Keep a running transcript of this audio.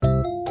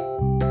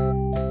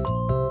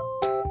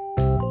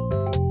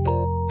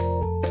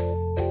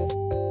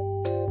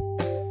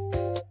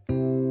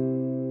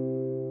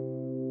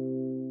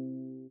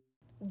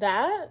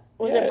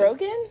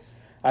broken?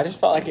 I just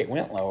felt like it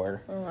went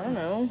lower. Oh, I don't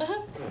know.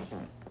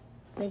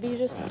 Maybe you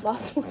just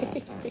lost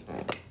weight.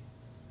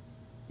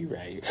 You're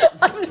right.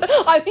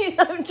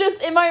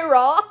 Am I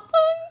wrong?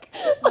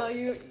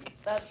 No,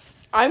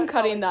 I'm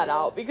cutting that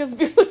out because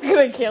people are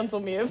going to cancel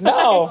me. If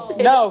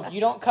No, you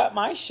don't cut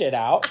my shit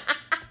out.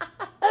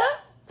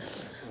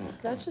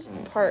 That's just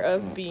part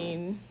of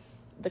being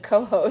the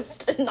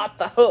co-host and not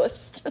the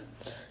host.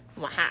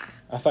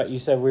 I thought you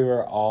said we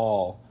were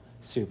all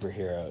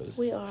superheroes.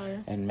 We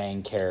are. And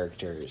main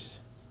characters.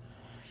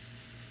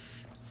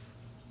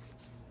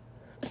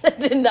 That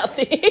did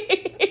nothing.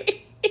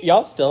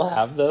 Y'all still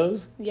have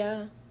those?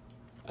 Yeah.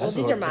 Well,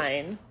 these are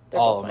mine. They're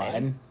all both of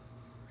mine.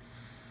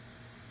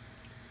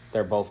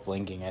 They're both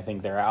blinking. I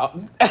think they're out.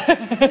 No!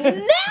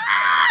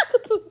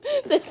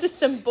 This is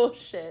some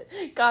bullshit.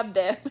 God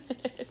damn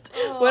it.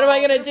 What am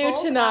I going to do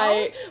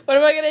tonight? What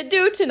am I going to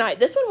do tonight?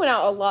 This one went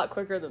out a lot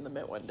quicker than the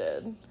mint one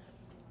did.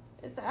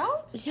 It's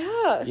out?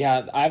 Yeah.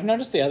 Yeah, I've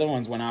noticed the other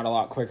ones went out a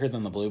lot quicker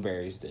than the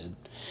blueberries did.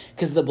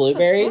 Because the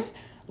blueberries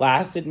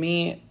lasted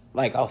me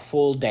like a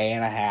full day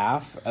and a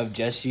half of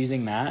just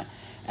using that.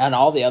 And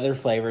all the other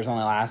flavors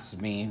only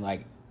lasted me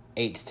like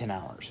 8 to 10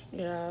 hours.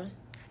 Yeah.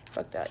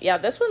 Fuck that. Yeah,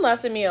 this one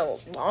lasted me a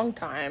long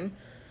time.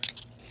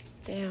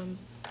 Damn.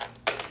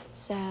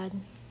 Sad.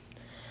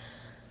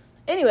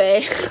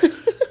 Anyway.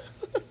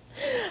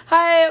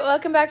 Hi,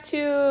 welcome back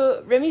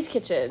to Remy's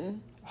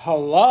Kitchen.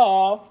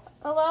 Hello.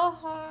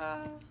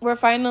 Aloha. We're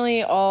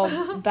finally all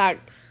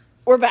back.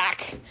 We're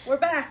back. We're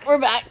back. We're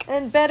back.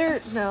 And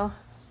better, no.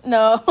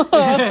 No.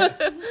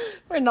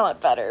 We're not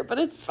better, but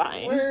it's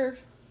fine. We're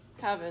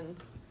having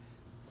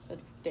a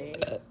day.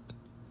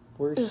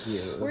 We're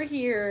here. We're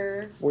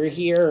here. We're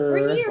here.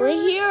 We're here.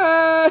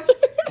 We're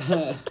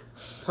here.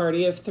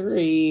 Party of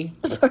 3.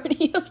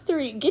 Party of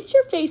 3. Get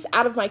your face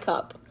out of my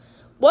cup.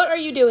 What are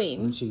you Why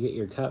doing? don't you get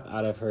your cup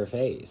out of her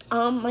face?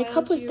 My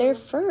cup was there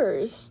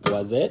first.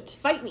 Was it?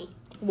 Fight me.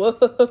 Whoa.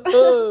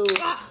 Oh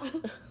my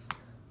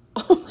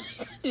god.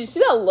 Did you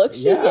see that look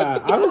she Yeah,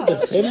 gave? I was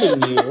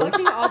defending you.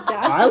 Fucking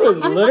audacity. I was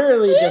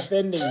literally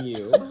defending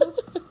you.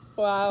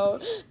 Wow.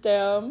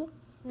 Damn.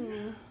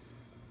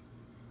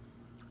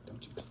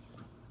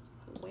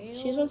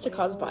 She just wants to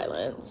cause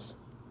violence.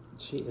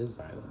 She is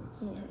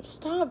violence.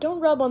 Stop. Don't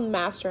rub on the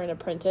master and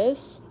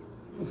apprentice.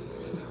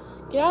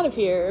 Get out of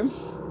here.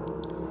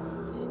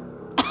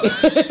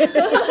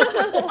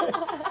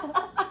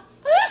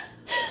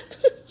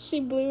 She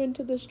blew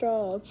into the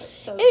straw.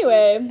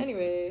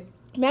 Anyway,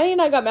 Maddie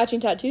and I got matching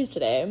tattoos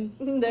today.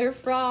 They're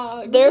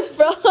frogs. They're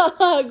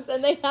frogs,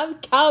 and they have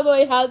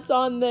cowboy hats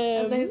on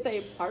them. And they say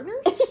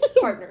partners?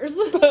 Partners.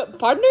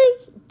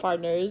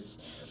 Partners.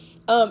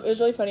 It was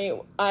really funny.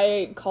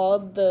 I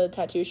called the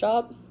tattoo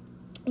shop.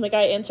 Like,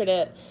 I answered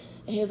it,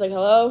 and he was like,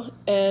 hello?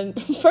 And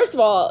first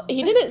of all,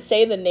 he didn't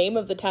say the name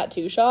of the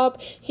tattoo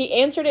shop. He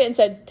answered it and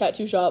said,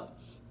 tattoo shop.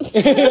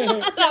 And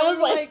I was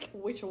like,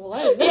 which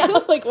one? Yeah,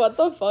 like, what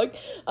the fuck?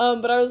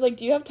 But I was like,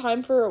 do you have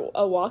time for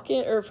a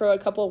walk-in, or for a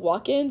couple of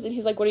walk-ins? And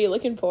he's like, what are you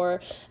looking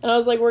for? And I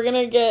was like, we're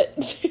gonna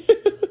get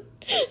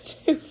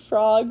two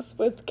frogs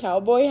with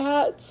cowboy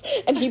hats.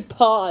 And he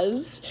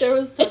paused. There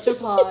was such a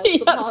pause.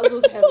 The pause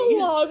was heavy. A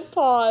long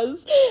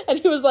pause. And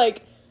he was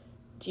like,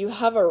 do you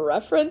have a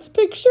reference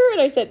picture?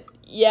 And I said,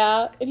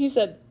 yeah. And he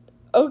said,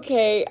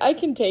 okay, I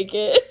can take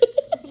it.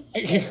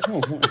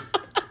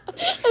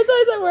 And so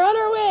I said, we're on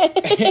our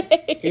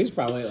way. He's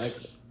probably like,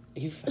 are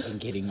you fucking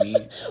kidding me?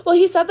 Well,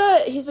 he said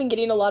that he's been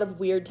getting a lot of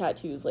weird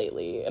tattoos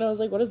lately. And I was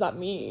like, what does that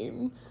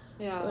mean?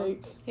 Yeah.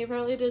 Like, he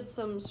apparently did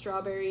some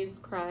strawberries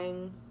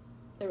crying.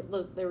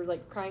 They were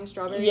like crying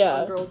strawberries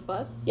Yeah. on girls'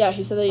 butts. yeah,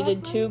 he said that he did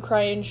Last 2 night?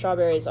 crying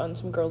strawberries on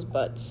some girls'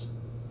 butts.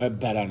 I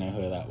bet I know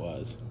who that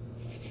was.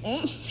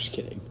 Just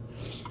kidding.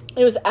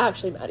 It was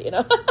actually Maddie and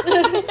I.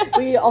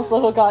 We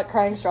also got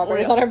crying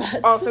strawberries on our butts.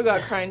 Also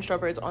got crying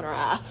strawberries on our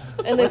ass.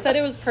 And they said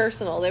it was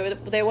personal. They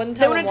wouldn't They tell wouldn't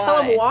him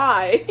tell him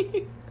why.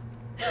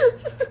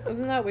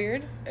 Isn't that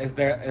weird? Is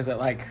it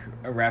like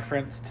a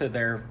reference to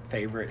their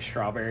favorite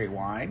strawberry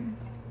wine?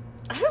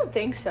 I don't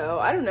think so.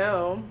 I don't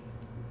know.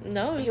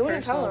 No, it was You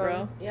wouldn't personal, tell bro.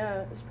 him.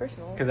 Yeah, it was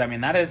personal. Because, I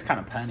mean, that is kind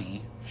of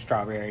punny.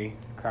 Strawberry,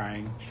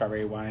 crying,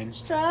 strawberry wine.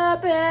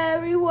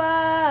 Strawberry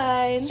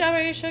wine.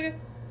 Strawberry sugar.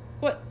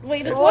 What?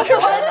 Wait, it's It's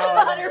watermelon.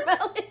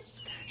 Watermelon.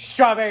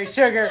 Strawberry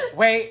sugar,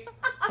 wait.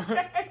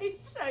 Strawberry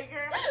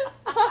sugar.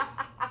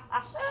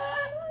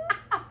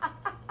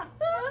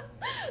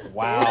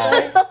 Wow.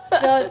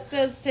 No, it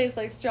says tastes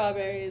like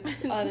strawberries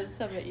on a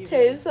summit. You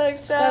Tastes like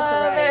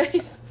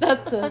strawberries.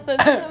 That's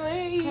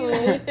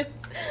the.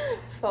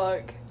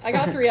 Fuck. I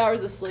got 3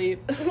 hours of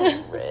sleep.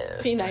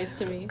 Rip. Be nice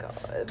to me.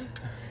 God.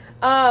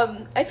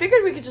 I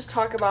figured we could just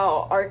talk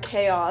about our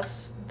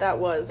chaos that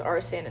was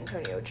our San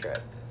Antonio trip.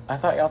 I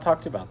thought y'all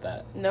talked about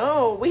that.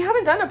 No, we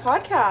haven't done a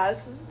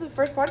podcast. This is the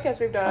first podcast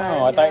we've done.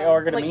 Oh, I thought y'all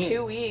were going to like meet.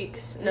 2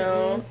 weeks.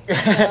 No.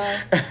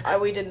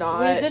 We did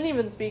not. We didn't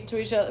even speak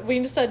to each other. We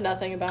just said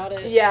nothing about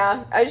it.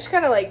 Yeah, I just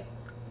kind of like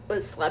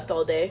was slept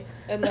all day.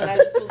 And then I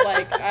just was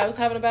like, I was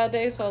having a bad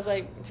day, so I was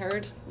like,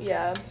 heard.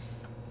 Yeah.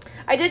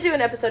 I did do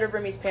an episode of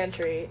Remy's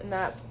Pantry, and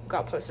that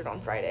got posted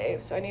on Friday,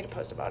 so I need to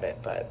post about it,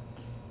 but...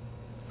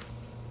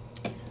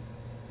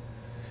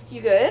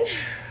 You good?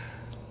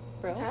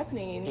 Bro. What's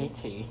happening?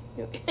 Itchy.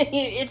 You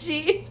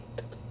itchy?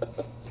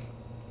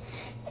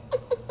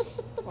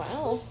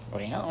 Wow.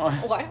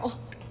 Wow. Wow.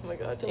 Oh my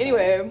god.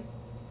 Anyway,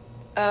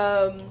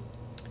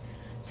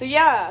 so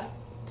yeah,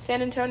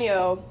 San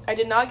Antonio. I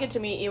did not get to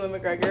meet Ewan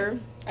McGregor.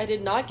 I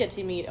did not get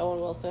to meet Owen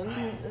Wilson.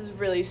 It was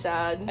really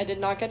sad. I did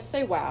not get to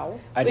say wow.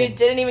 We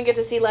didn't even get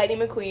to see Lightning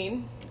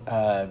McQueen.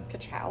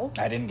 Ka-chow.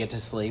 I didn't get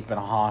to sleep in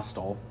a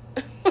hostel.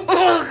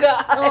 Oh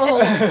god.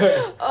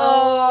 Oh.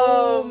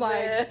 Oh my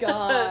man.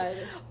 god.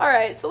 All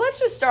right, so let's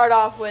just start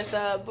off with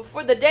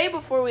the day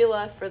before we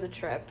left for the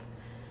trip.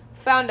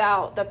 Found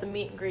out that the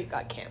meet and greet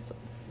got canceled.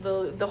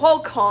 The whole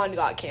con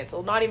got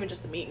canceled. Not even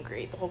just the meet and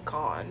greet, the whole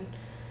con.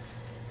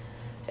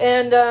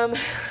 And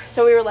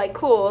so we were like,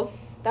 cool,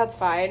 that's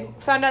fine.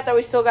 Found out that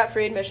we still got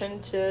free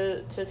admission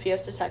to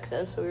Fiesta,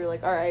 Texas. So we were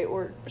like, all right,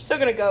 we're still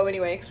going to go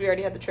anyway because we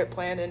already had the trip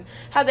planned and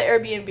had the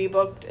Airbnb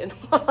booked and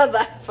all of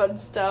that fun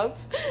stuff.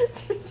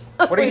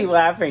 So What are you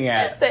laughing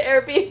at? The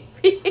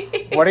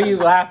Airbnb. What are you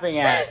laughing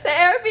at? The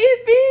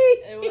Airbnb.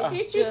 It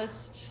was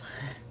just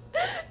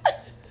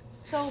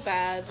so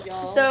bad,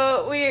 y'all.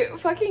 So we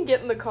fucking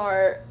get in the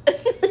car.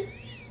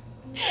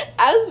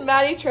 As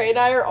Maddie, Trey, and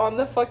I are on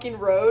the fucking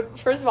road,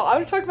 first of all, I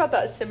want to talk about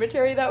that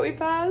cemetery that we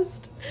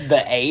passed.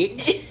 The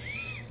 8?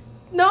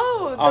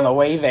 No. On the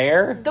way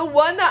there? The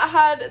one that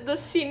had the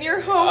senior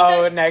home.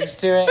 Oh, next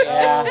to it?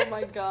 Yeah. Oh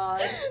my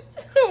god.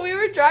 So we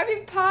were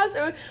driving past.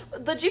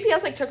 The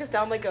GPS like took us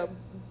down like a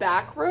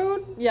back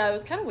road. Yeah, it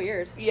was kind of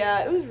weird.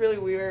 Yeah, it was really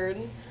weird.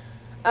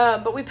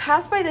 But we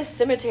passed by this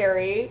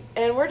cemetery,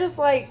 and we're just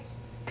like,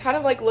 kind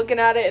of like looking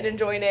at it and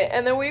enjoying it,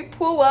 and then we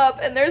pull up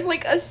and there's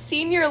like a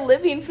senior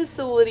living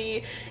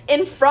facility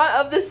in front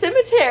of the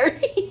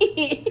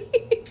cemetery.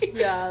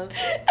 Yeah.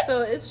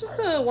 So it's just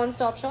a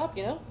one-stop shop,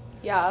 you know?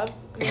 Yeah.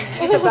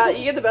 I mean,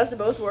 you get the best of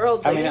both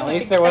worlds. I mean, at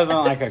least there wasn't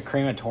like a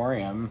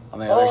crematorium on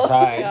the other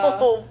side. yeah.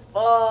 Oh,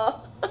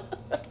 fuck.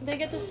 They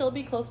get to still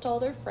be close to all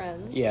their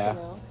friends. Yeah. You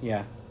know?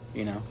 Yeah.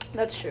 You know,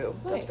 That's true.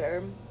 Nice. That's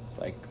fair. it's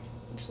like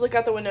Just look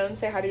out the window and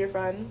say hi to your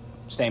friend.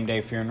 same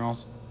day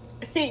funerals.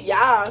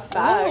 Yeah, facts.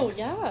 Oh,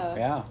 yeah.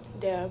 Yeah.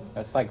 Damn.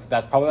 That's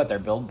probably what their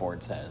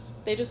billboard says.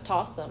 They just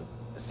toss them.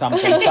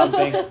 Something.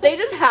 They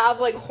just have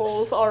like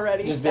holes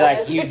already. Just be set.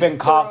 like, you've Just been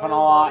coughing a throw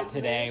lot them.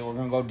 today. We're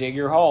gonna go dig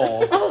your hole.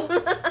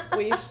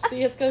 We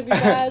see it's gonna be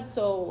bad,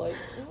 so like.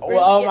 Or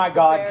Well, oh just my get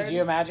god, prepared. could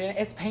you imagine?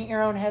 It's paint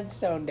your own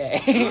headstone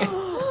day.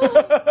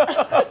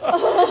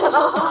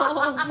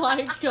 Oh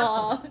my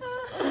god.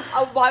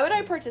 Why would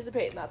I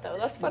participate in that though?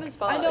 That's fun as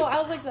fuck. I know. I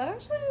was like, that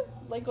actually.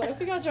 Like, what if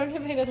we got drunk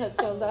and painted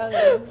headstones? I don't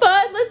know.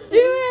 Fun, let's do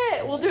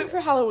it. We'll do it for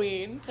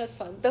Halloween. That's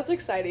fun. That's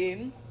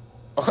exciting.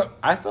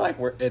 I feel like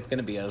it's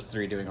gonna be us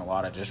three doing a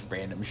lot of just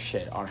random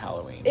shit on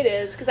Halloween. It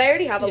is, because I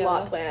already have a Yeah.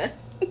 lot planned.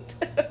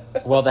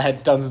 Well, the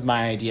headstones is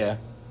my idea.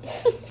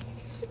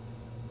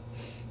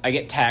 I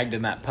get tagged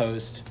in that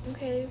post.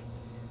 Okay.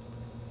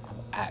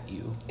 At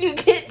you. You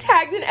get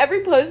tagged in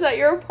every post that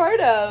you're a part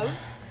of.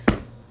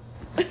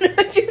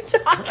 What you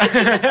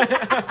talking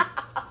about?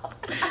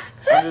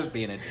 I'm just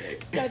being a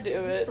dick. God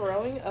damn it.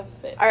 Throwing a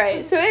fit.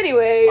 Alright, so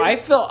anyway. I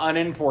feel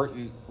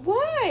unimportant.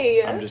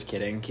 Why? I'm just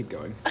kidding. Keep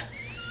going.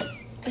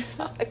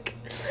 Fuck.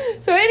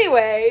 So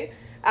anyway,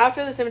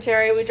 after the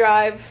cemetery, we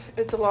drive.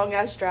 It's a long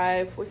ass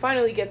drive. We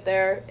finally get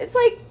there. It's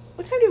like,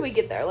 what time did we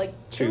get there? Like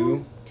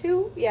 2?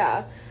 2?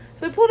 Yeah.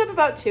 So we pulled up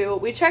about 2.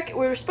 We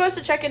were supposed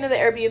to check into the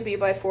Airbnb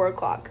by 4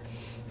 o'clock.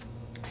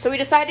 So we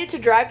decided to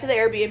drive to the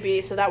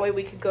Airbnb so that way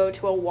we could go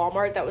to a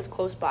Walmart that was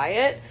close by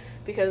it.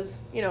 Because,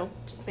 you know,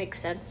 just makes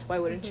sense. Why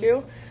wouldn't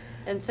you?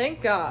 And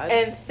thank God.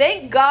 And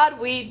thank God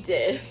we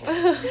did.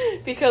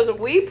 Because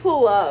we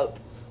pull up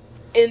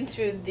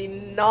into the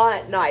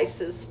not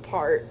nicest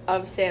part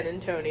of San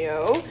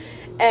Antonio.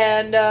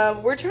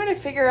 And we're trying to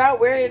figure out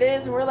where it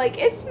is. And we're like,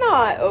 it's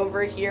not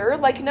over here.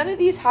 Like, none of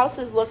these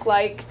houses look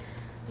like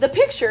the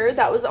picture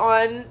that was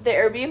on the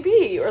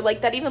Airbnb. Or,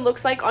 like, that even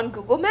looks like on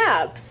Google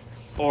Maps.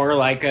 Or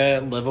like a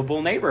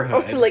livable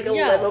neighborhood. Or, like, a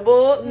Yeah.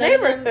 livable None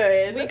of them-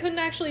 neighborhood. we couldn't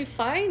actually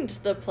find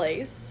the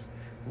place.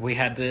 We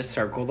had to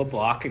circle the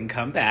block and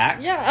come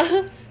back.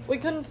 Yeah. We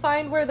couldn't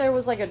find where there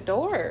was like a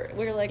door.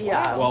 We were like,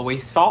 Yeah. wow. Well, we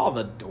saw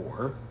the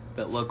door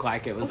that looked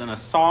like it was in a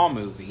Saw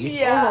movie.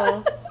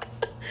 Yeah.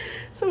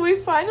 So we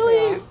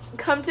finally Yeah.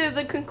 come to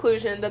the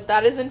conclusion that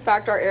that is in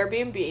fact our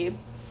Airbnb.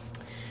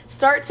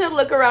 Start to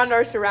look around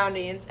our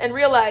surroundings and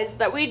realize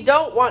that we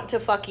don't want to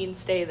fucking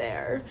stay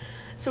there.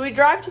 So we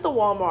drive to the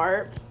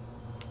Walmart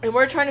and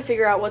we're trying to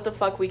figure out what the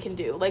fuck we can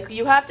do. Like,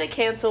 you have to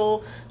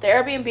cancel the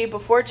Airbnb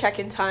before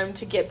check-in time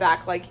to get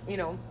back, like, you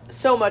know,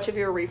 so much of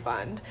your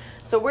refund.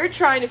 So we're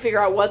trying to figure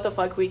out what the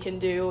fuck we can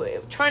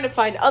do. Trying to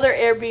find other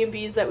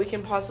Airbnbs that we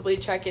can possibly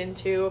check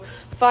into.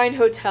 Find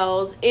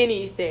hotels,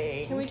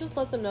 anything. Can we just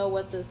let them know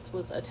what this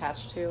was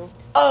attached to?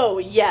 Oh,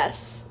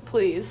 yes.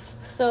 Please.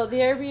 So the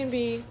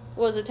Airbnb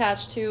was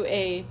attached to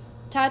a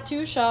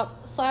tattoo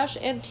shop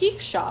 / antique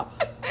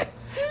shop.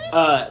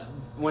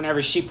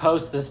 whenever she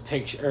posts this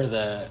picture,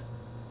 or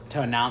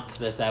to announce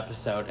this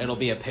episode, it'll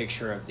be a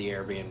picture of the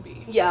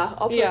Airbnb. Yeah,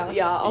 I'll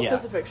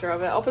post a picture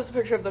of it. I'll post a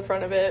picture of the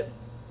front of it.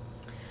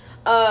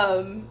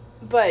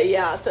 But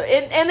yeah, so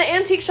and the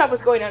antique shop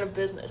was going out of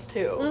business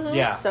too. Mhm.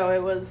 Yeah. So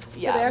it was So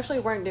they actually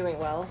weren't doing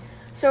well.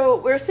 So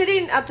we're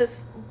sitting at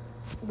this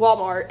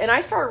Walmart, and I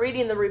start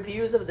reading the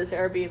reviews of this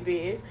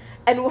Airbnb,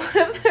 and one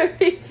of the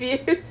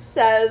reviews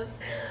says,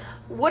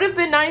 "Would have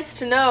been nice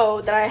to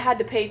know that I had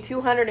to pay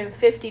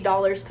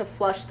 $250 to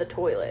flush the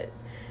toilet."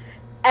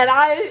 And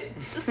I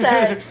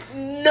said,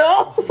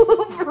 "No,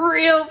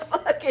 real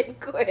fucking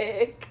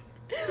quick."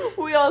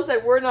 We all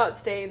said, we're not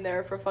staying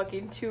there for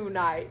fucking 2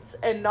 nights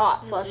and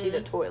not flushing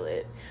a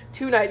toilet.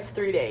 2 nights,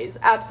 3 days.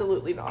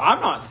 Absolutely not. I'm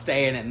not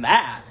staying in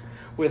that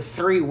with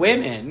 3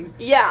 women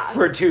Yeah.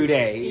 for 2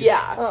 days.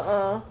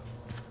 Yeah.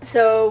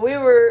 So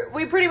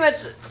we pretty much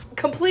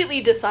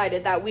completely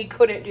decided that we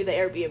couldn't do the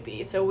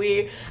Airbnb. So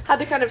we had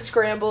to kind of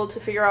scramble to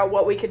figure out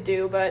what we could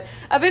do. But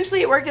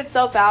eventually it worked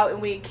itself out,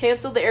 and we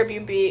canceled the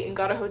Airbnb and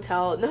got a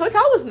hotel. And the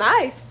hotel was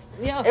nice.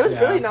 Yeah. It was Yeah.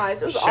 really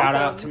nice. It was awesome. Shout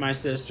out to my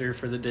sister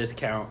for the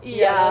discount.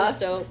 Yeah, that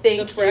was dope. Thank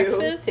The you.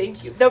 breakfast?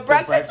 Thank you. The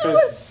breakfast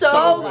breakfast was so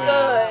so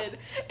good.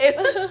 It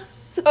was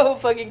so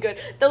fucking good.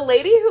 The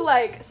lady who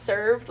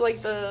served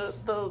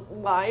the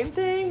line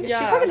thing, she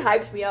Yeah. fucking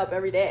hyped me up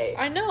every day.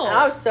 I know. And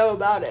I was so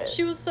about it.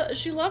 She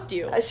loved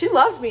you. She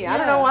loved me. I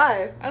don't Yeah. know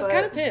why. I was but-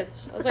 kind of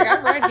pissed. I was like,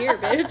 I'm right here,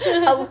 bitch.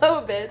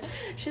 Hello, bitch.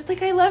 She's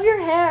like, I love your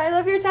hair. I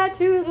love your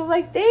tattoos. I was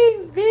like,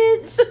 thanks,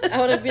 bitch.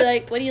 I would be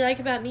like, what do you like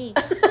about me?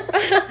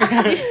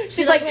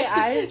 She's like like,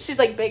 my eyes? she's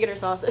like bacon or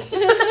sausage.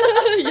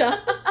 Yeah.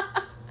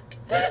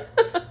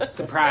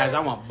 Surprise, I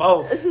want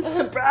both.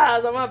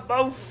 Surprise! I want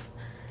both.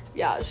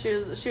 Yeah, she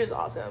was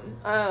awesome.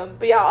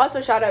 But yeah, also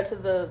shout out to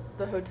the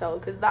hotel,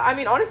 because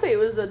honestly, it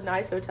was a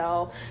nice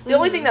hotel. The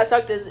only thing that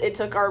sucked is it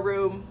took our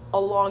room a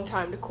long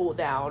time to cool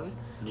down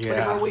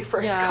whenever we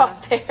first Yeah.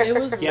 got there. It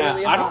was Yeah,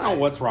 really I don't know hot.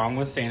 what's wrong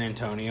with San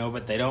Antonio,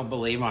 but they don't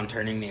believe on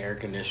turning the air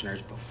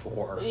conditioners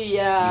before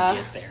Yeah.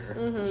 you get there.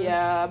 Mhm.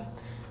 Yeah.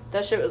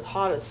 That shit was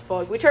hot as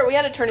fuck. We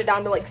had to turn it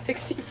down to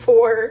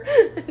 64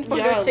 in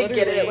order Yeah, to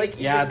get it literally.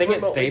 Yeah, I think it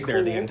remotely stayed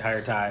there the cool.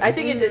 entire time. I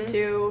think it did Mhm.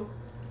 too.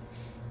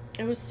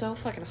 It was so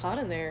fucking hot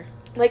in there.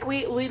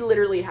 We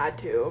literally had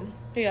to.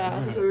 Yeah.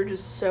 Mhm. Because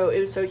it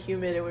was so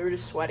humid and we were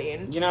just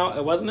sweating. You know,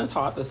 it wasn't as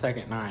hot the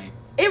second night.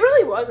 It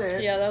really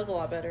wasn't. Yeah, that was a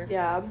lot better.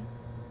 Yeah.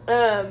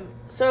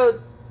 So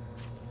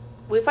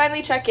we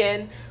finally check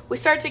in. We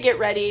start to get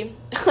ready.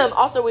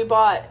 Also, we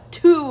bought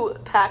 2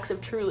 packs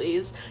of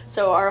Trulies,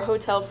 so our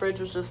hotel fridge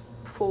was just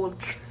full of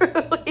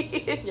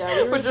Trulies. Yeah,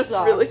 we were which is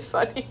stocked. really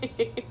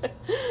funny.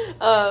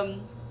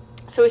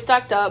 So we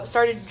stocked up,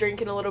 started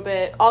drinking a little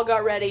bit, all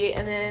got ready,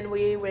 and then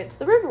we went to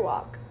the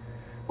Riverwalk.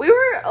 We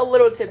were a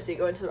little tipsy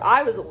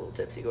I was a little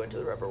tipsy going to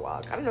the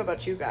Riverwalk. I don't know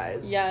about you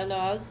guys. Yeah, no,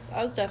 I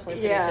was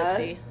definitely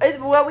pretty tipsy.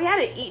 Well, we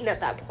hadn't eaten at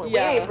that point.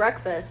 Yeah. We ate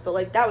breakfast,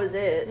 but that was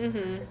it.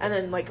 Mm-hmm. And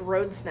then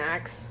road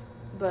snacks,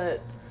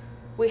 but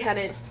we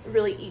hadn't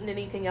really eaten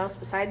anything else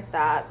besides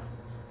that.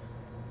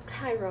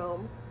 Hi,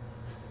 Rome.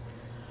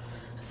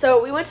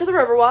 So we went to the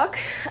Riverwalk.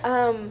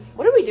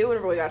 What did we do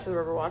whenever we got to the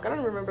Riverwalk? I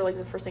don't remember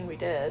the first thing we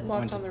did.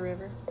 Walked on the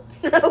river.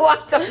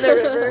 Walked on the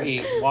river.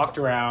 We walked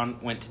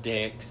around, went to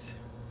Dick's,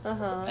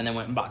 Uh-huh. and then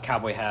went and bought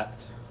cowboy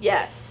hats.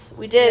 Yes,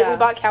 we did. Yeah. We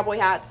bought cowboy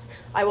hats.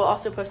 I will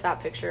also post that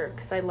picture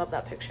because I love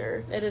that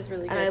picture, It is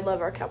really good. and I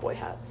love our cowboy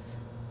hats.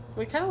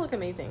 We kind of look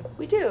amazing.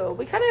 We do.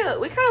 We kind of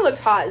looked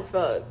hot as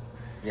fuck.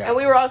 Yeah. And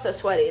we were also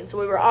sweating, so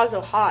we were also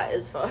hot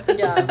as fuck.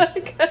 Yeah.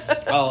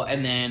 Oh,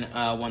 and then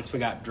once we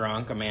got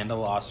drunk, Amanda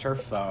lost her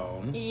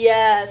phone.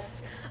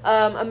 Yes.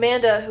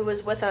 Amanda, who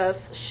was with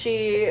us,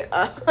 she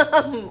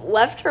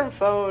left her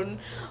phone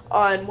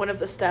on one of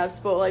the steps,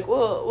 but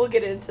we'll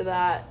get into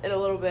that in a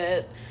little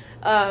bit.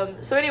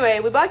 So anyway,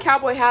 we bought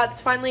cowboy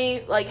hats.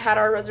 Finally, had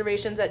our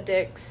reservations at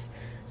Dick's,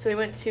 so we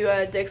went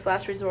to Dick's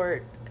Last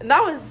Resort, and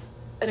that was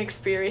an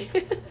experience.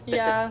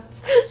 Yeah.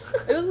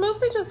 It was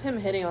mostly just him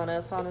hitting on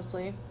us,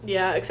 honestly.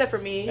 Yeah, except for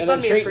me. He And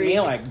thought then me a treat freak. me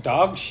like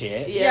dog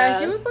shit. Yeah.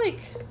 He was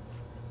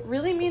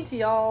really mean to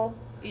y'all,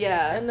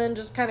 Yeah. and then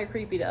just kind of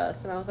creepy to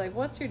us. And I was like,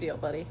 "What's your deal,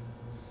 buddy?"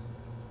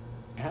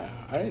 Yeah,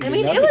 I didn't I do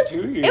mean, nothing it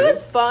to you.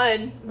 was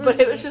fun, but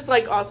it was just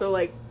also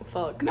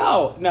fuck.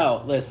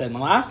 No, listen, the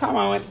last time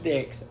I went to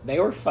Dick's, they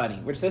were funny,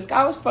 which this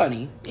guy was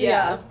funny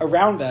Yeah.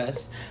 around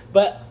us.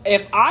 But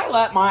if I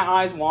let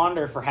my eyes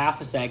wander for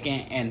half a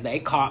second and they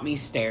caught me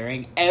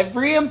staring,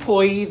 every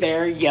employee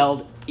there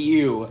yelled,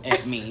 "Ew,"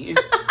 at me.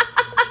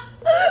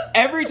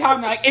 Every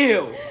time, they're like,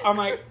 "Ew." I'm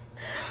like,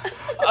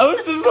 I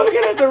was just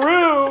looking at the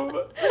room.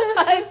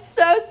 I'm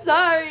so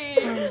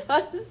sorry.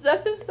 I'm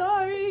so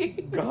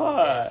sorry.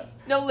 God.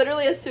 No,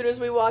 literally, as soon as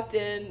we walked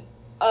in,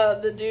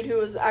 the dude who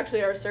was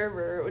actually our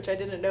server, which I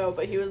didn't know,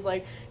 but he was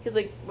like,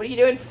 "What are you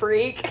doing,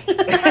 freak?"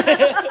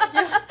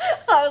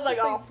 I was like,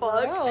 "Oh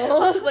fuck!" bro.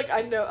 I was like,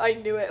 "I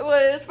knew it."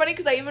 Well, it's funny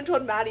because I even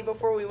told Maddie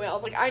before we went. I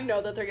was like, "I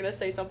know that they're gonna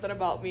say something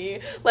about me.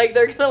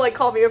 They're gonna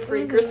call me a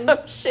freak or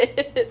some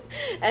shit."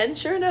 And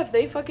sure enough,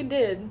 they fucking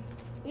did.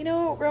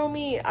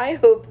 Romy, I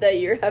hope that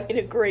you're having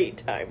a great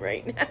time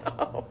right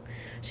now.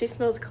 She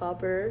smells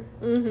copper.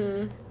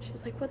 Mm-hmm.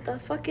 She's like, what the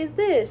fuck is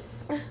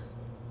this?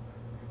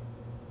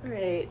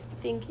 Alright,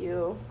 thank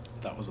you.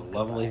 That was a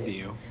lovely Bye.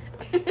 view.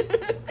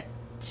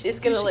 She's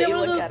gonna let you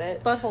look at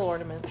it. Butthole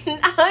ornaments.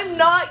 I'm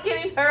not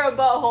getting her a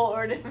butthole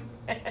ornament.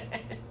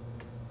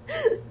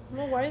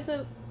 Well, why is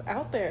it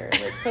out there?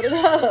 Like, put it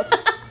up.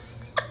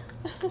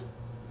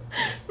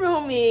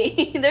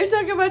 Romy, they're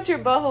talking about your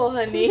butthole,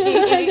 honey.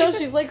 I know,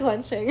 she's like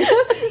clenching.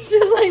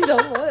 She's like,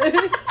 don't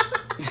look.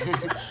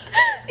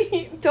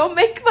 Don't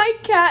make my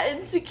cat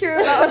insecure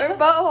about her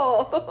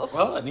butthole.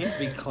 Well, it needs to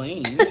be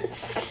cleaned.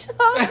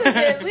 Stop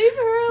it. Leave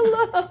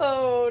her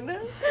alone.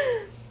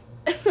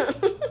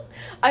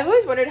 I've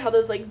always wondered how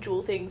those like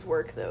jewel things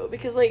work though,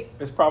 because like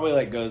It's probably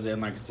like goes in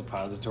like a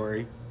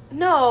suppository.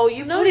 no,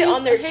 you put it you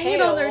on their hang tail.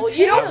 it on their You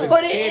tail. don't I was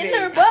put it kidding. in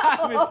their butthole.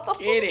 I was Oh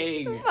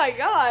kidding. my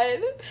god.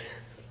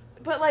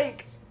 But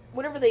like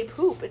whenever they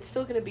poop, it's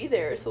still gonna be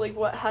there. So like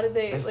what? How did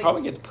they It like?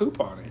 probably gets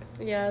poop on it.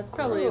 Yeah, it's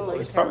probably Gross.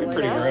 like It's probably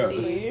pretty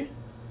Nasty.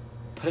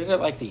 Put it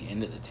at like the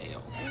end of the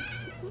tail.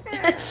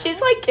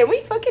 She's like, can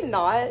we fucking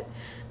not?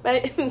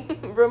 But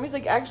Romy's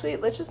like, actually,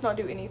 let's just not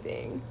do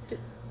anything.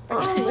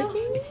 Are you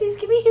licking? She's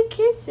giving you So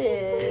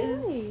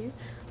kisses.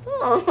 nice.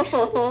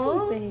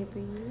 Aww.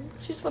 Baby.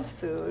 She just wants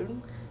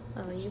food.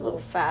 Oh, you You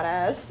little fat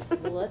ass.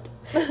 slut.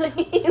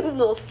 You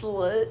little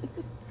slut.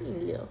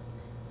 Little.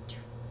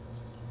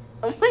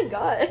 Oh my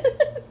god.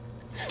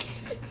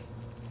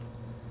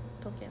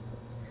 Don't cancel.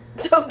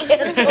 Don't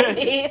cancel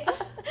me.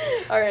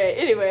 Alright,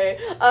 anyway.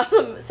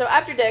 So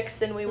after Dex,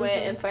 then we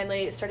went and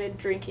finally started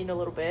drinking a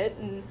little bit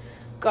and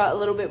got a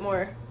little bit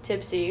more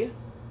tipsy,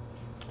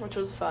 which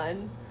was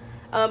fun.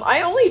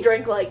 I only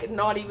drank like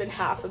not even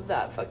half of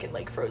that fucking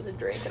like frozen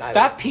drink, and I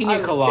That was, pina I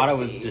was colada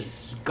was tipsy.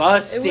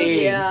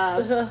 disgusting.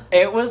 Yeah.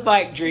 It was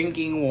like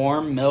drinking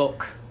warm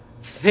milk,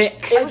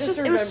 thick. It I was just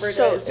it was remembered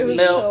so it. It was sweet.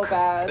 so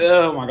bad.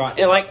 Oh my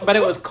god! But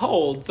it was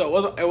cold,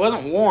 so it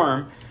wasn't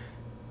warm,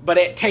 but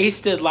it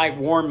tasted like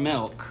warm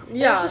milk.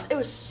 Yeah. It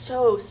was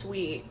so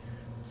sweet.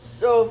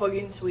 So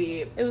fucking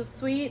sweet. It was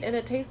sweet and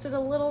it tasted a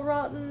little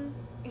rotten.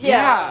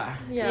 Yeah.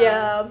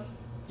 Yeah.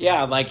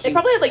 Yeah, like They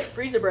probably had like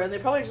freezer burn. They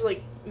probably just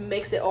like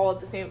mix it all at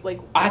the same like.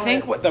 I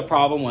think what once. the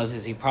problem was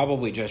is he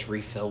probably just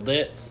refilled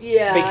it.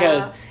 Yeah.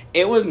 Because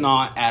it was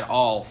not at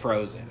all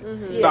frozen.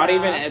 Mm-hmm. Not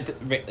Yeah.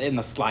 even in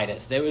the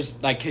slightest. It was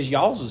like, because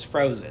y'all's was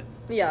frozen.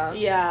 Yeah.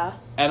 Yeah.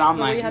 And I'm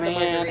But we like, had the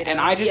man. margarita. And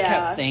I just Yeah.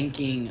 kept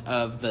thinking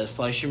of the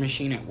slushy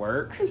machine at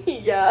work.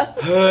 Yeah.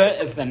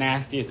 It's the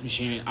nastiest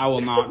machine. I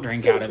will not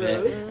drink So out of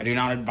it. gross. I do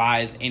not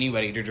advise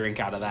anybody to drink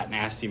out of that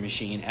nasty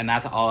machine. And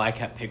that's all I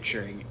kept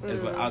picturing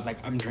is what I was like,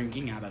 I'm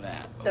drinking out of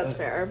that. That's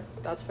fair.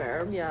 That's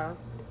fair. Yeah.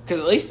 Because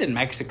at least in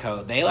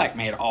Mexico, they like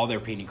made all their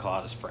pina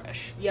coladas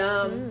fresh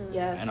Yum.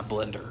 Yes. in a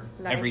blender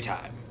Nice. every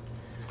time.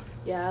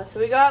 Yeah, so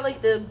we got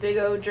like the big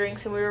O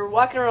drinks and we were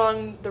walking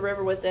along the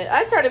river with it.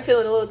 I started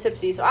feeling a little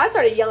tipsy, so I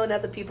started yelling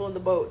at the people in the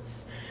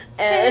boats.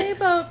 Hey, And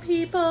boat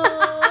people.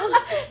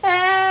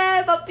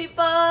 hey, boat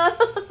people.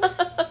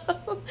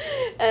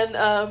 And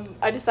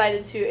I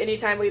decided to,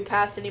 anytime we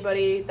passed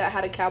anybody that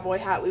had a cowboy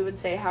hat, we would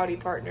say howdy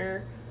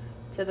partner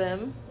to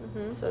them.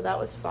 Mm-hmm. So that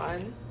was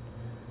fun.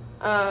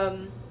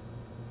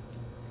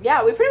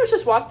 Yeah, we pretty much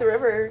just walked the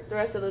river the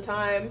rest of the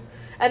time.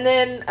 And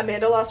then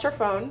Amanda lost her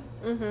phone.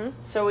 Mm-hmm.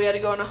 So we had to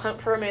go on a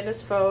hunt for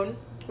Amanda's phone.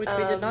 Which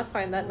we did not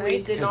find that We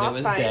night. did 'Cause it not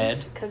was find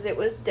dead. because it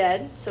was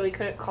dead, so we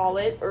couldn't call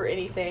it or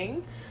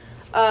anything.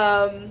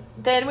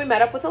 Then we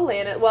met up with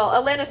Alanis. Well,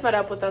 Alanis met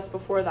up with us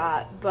before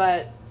that,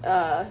 but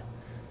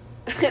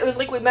it was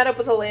like we met up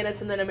with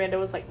Alanis, and then Amanda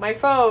was like, "My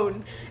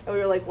phone," and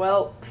we were like,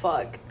 "Well,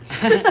 fuck,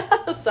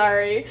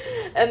 sorry."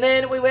 And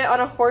then we went on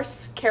a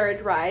horse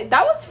carriage ride.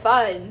 That was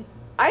fun.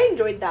 I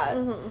enjoyed that.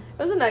 Mm-hmm. It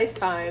was a nice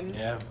time.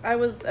 Yeah. I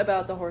was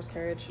about the horse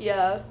carriage.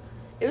 Yeah,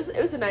 it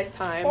was a nice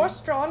time.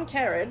 Horse-drawn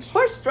carriage.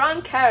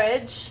 Horse-drawn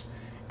carriage,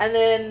 and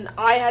then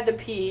I had to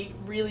pee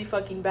really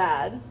fucking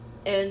bad,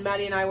 and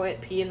Maddie and I went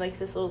pee in like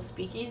this little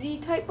speakeasy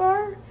type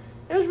bar.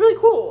 It was really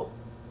cool.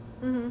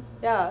 Mm-hmm.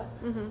 Yeah,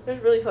 Mm-hmm. it was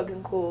really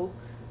fucking cool.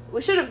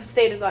 We should have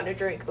stayed and gotten a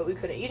drink, but we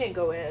couldn't. You didn't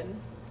go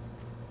in.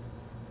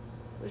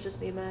 It was just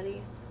me and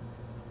Maddie.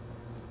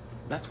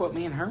 That's what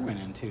me and her went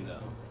into,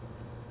 though.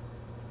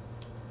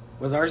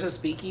 Was ours a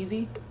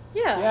speakeasy?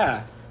 Yeah.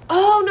 Yeah.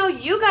 Oh no,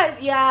 you guys!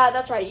 Yeah,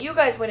 that's right. You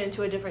guys went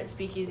into a different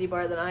speakeasy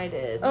bar than I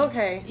did.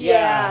 Okay.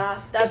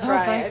 Yeah, that's 'Cause I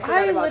was right. like, forgot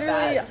I about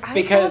literally, that. I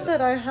Because thought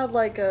that I had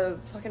like a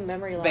fucking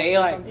memory loss They or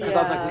like, something. because I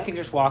was like, Yeah. we can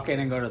just walk in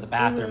and go to the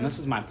bathroom. Mhm. This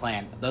was my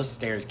plan. Those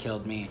stairs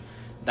killed me.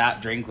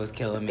 That drink was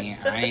killing me.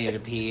 I needed to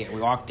pee.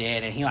 We walked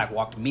in, and he like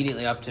walked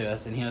immediately up to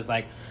us, and he was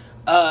like,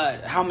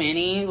 how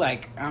many?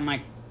 Like, I'm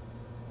like,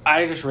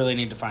 I just really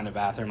need to find a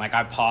bathroom. Like,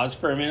 I paused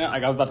for a minute.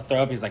 Like, I was about to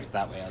throw up. He's like, it's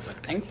that way. I was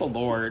like, thank the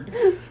Lord.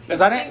 Because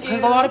Thank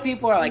because you. a lot of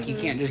people are like, you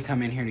Mhm. can't just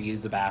come in here to use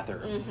the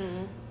bathroom.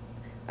 Mm-hmm.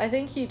 I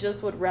think he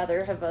just would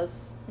rather have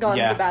us gone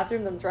Yeah. to the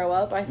bathroom than throw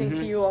up. I think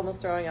Mhm. you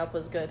almost throwing up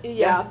was good.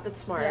 Yeah, that's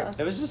smart. Yeah.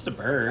 It was just a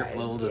burp. Right.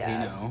 Little does he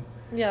Yeah. know.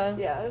 Yeah.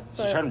 Yeah,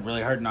 So he's trying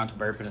really hard not to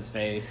burp in his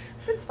face.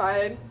 it's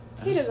fine.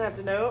 He doesn't have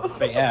to know.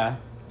 But yeah,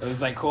 it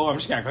was like, cool, I'm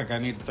just gonna click I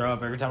need to throw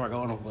up every time I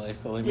go in a place.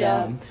 They'll leave me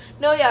Yeah. alone.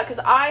 No, yeah, because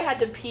I had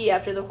to pee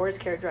after the horse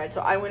carriage ride,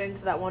 so I went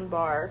into that one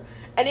bar.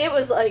 And it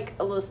was like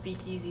a little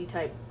speakeasy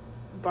type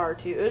bar,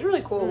 too. It was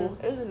really cool.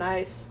 It was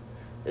nice.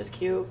 It was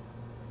cute.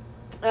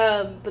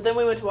 But then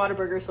we went to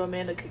Whataburger so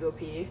Amanda could go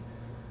pee.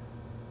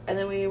 And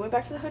then we went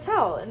back to the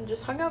hotel and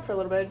just hung out for a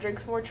little bit, drank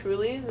some more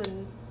Trulies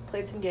and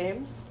played some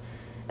games.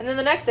 And then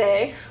the next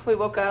day, we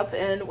woke up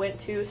and went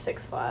to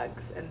Six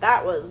Flags. And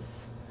that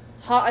was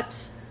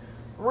Hot.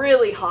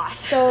 really hot.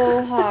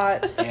 So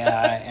hot.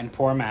 Yeah, and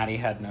poor Maddie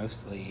had no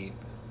sleep.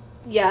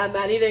 Yeah,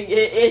 Maddie didn't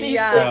get any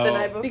Yeah. sleep the So-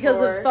 night before.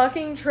 Because of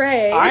fucking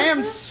Trey. I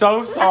am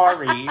so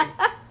sorry.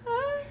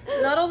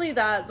 Not only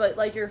that, but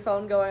like your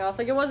phone going off.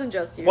 Like it wasn't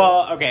just you.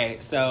 Well, okay,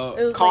 so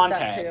It was like that,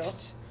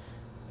 context.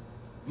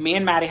 Me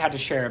and Maddie had to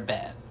share a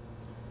bed.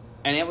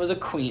 And it was a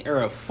queen,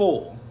 or a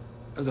full.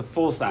 It was a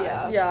full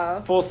size.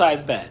 Yeah. Full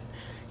size bed.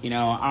 You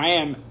know, I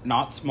am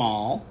not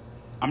small.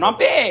 I'm not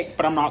big,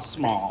 but I'm not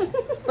small.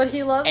 But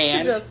he loves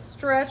And- to just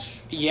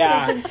stretch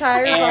Yeah. his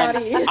entire and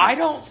body. I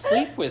don't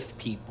sleep with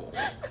people.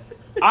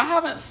 I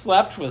haven't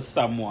slept with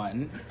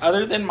someone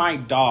other than my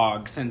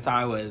dog since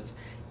I was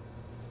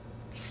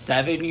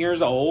 7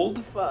 years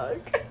old.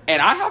 Fuck.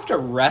 And I have to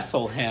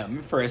wrestle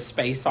him for a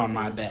space on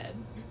my bed.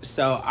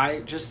 So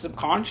I just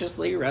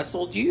subconsciously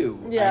wrestled you,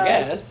 Yeah. I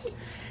guess.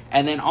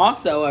 And then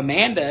also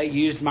Amanda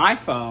used my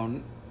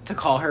phone to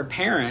call her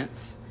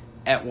parents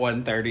at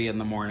 1:30 in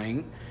the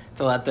morning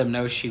to let them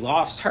know she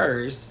lost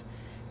hers.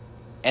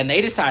 And they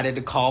decided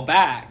to call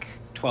back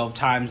 12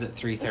 times at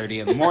 3:30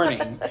 in the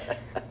morning.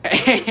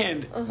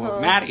 And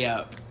woke Maddie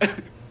up.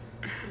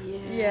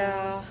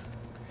 Yeah.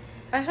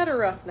 I had a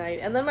rough night.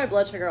 And then my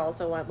blood sugar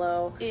also went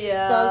low.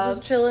 Yeah. So I was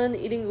just chilling,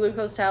 eating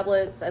glucose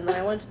tablets, and then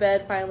I went to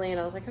bed finally, and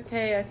I was like,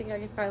 okay, I think I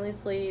can finally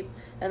sleep.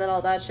 And then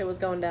all that shit was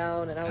going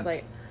down, and I was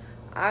like,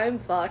 I'm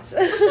fucked.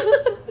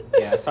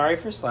 Yeah, sorry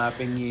for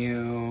slapping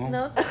you.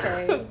 No, it's Oh,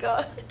 okay.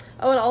 God.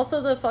 Oh, and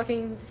also the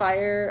fucking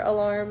fire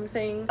alarm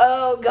thing.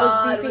 Oh,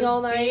 God. beeping it was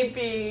all night.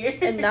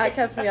 beeping. And that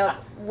kept me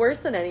up worse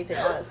than anything,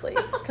 honestly.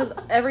 Because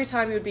every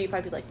time it would beep,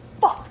 I'd be like,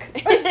 fuck.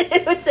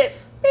 It would say,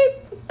 beep.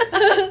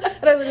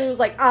 And I literally was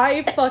like,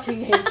 I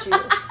fucking hate you.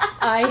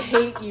 I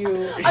hate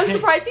you. I'm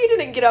surprised you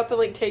didn't get up and,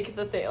 like, take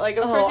the thing. Like,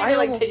 I'm surprised you I didn't,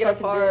 like, almost take it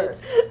fucking apart.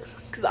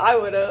 Because I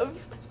would have.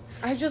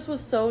 I just was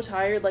so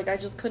tired. Like, I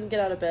just couldn't get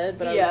out of bed,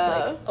 but I Yeah.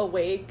 was, like,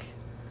 awake.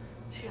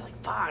 So you're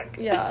like, fuck.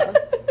 Yeah.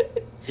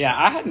 Yeah,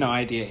 I had no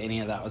idea any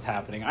of that was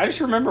happening. I just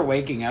remember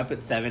waking up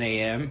at 7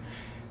 a.m.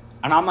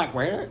 and I'm like,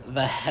 where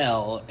the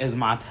hell is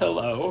my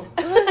pillow?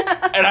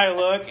 And I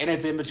look and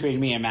it's in between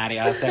me and Maddie.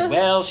 I said,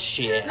 well,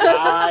 shit,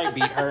 I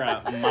beat her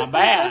up. My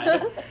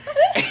bad.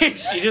 And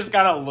she just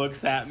kind of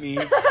looks at me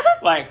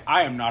like,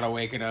 I am not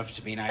awake enough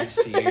to be nice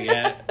to you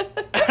yet.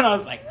 And I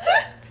was like,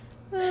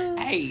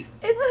 hey.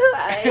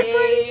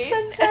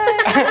 It's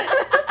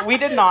fine. We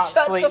did not Shut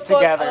the sleep fuck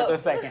together up. the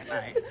second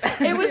night.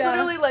 It was Yeah.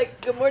 literally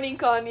like, good morning,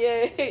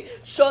 Kanye.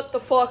 Shut the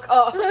fuck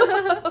up.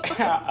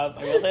 I was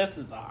like, well, this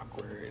is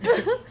awkward.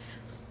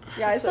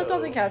 Yeah, I slept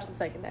on the So- couch the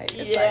second night.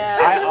 It's Yeah.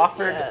 I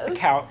offered Yeah. the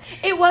couch.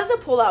 It was a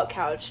pull-out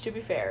couch, to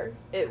be fair.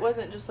 It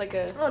wasn't just like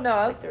a... fine. Oh, no,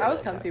 I was, like the I was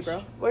regular comfy, couch.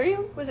 bro. Were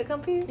you? Was it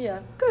comfy? Yeah.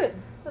 Good.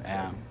 That's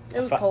Yeah. fine.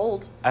 It was I fe-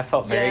 cold. I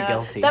felt very Yeah.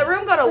 guilty. That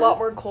room got a lot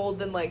more cold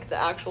than, like, the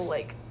actual,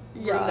 like,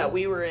 Yeah. room that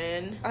we were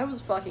in. I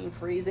was fucking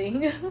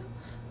freezing.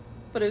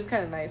 But it was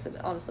kind of nice. It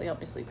honestly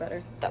helped me sleep better.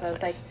 'Cause That's I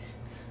was nice. like,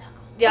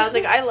 snuggle. Yeah, I was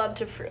like, I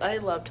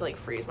love to, like,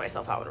 freeze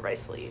myself out whenever I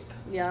sleep.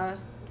 Yeah.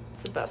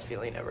 It's the best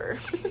feeling ever.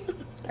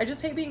 I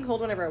just hate being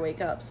cold whenever I wake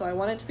up. So I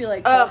want it to be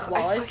like cold Ugh,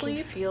 while I fucking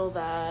sleep. feel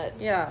that.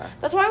 Yeah.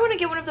 That's why I want to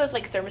get one of those,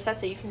 like,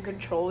 thermostats that you can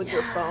control with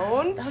your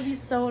phone. That would be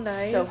so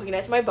nice. So fucking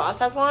nice. My boss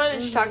has one,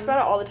 and she talks about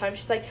it all the time.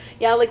 She's like,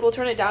 yeah, like, we'll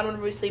turn it down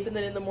whenever we sleep, and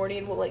then in the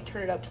morning we'll, like,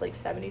 turn it up to, like,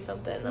 70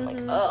 something. And I'm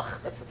like, ugh,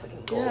 that's the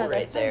fucking goal Yeah, right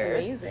that sounds there.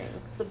 amazing.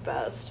 It's the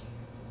best.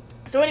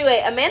 So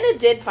anyway, Amanda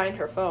did find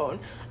her phone.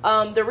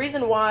 The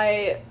reason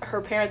why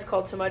her parents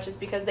called so much is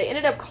because they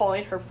ended up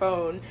calling her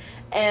phone,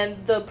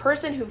 and the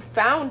person who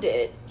found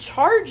it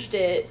charged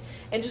it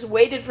and just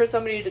waited for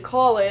somebody to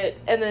call it,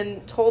 and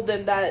then told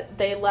them that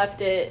they left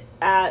it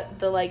at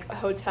the, like,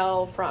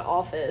 hotel front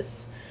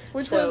office.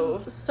 Which So-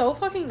 was so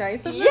fucking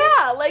nice of them.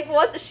 Yeah, like,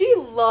 what? She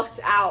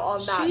lucked out on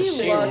that She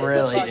shit. lucked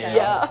really the fuck did. out.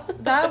 Yeah.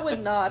 That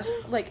would not,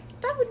 like,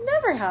 that would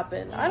never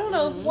happen. I don't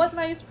know Mhm. what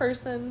nice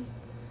person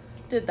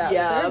did that.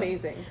 Yeah. But they're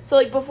amazing. So,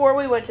 like, before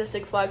we went to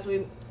Six Flags,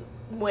 we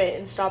went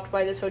and stopped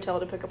by this hotel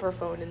to pick up her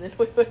phone, and then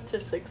we went to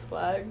Six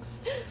Flags.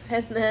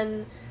 And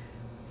then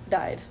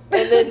died.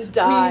 And then We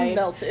died.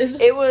 melted.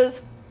 It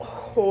was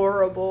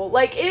horrible.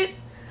 Like, I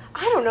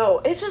don't know.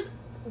 It's just,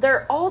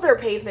 all their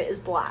pavement is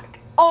black.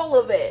 All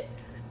of it.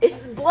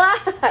 It's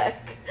black.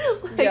 Like,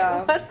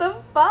 Yeah. what the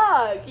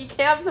fuck? You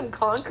can't have some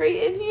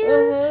concrete in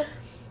here?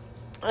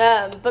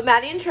 But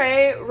Maddie and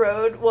Trey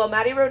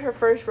Maddie rode her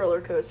first roller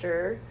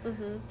coaster.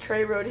 Mm-hmm.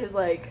 Trey rode his,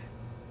 like,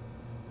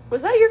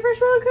 was that your first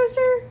roller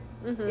coaster?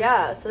 Mm-hmm.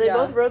 Yeah, so they Yeah.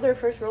 both rode their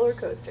first roller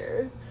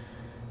coaster.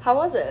 How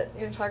was it?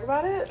 You gonna talk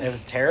about it? It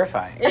was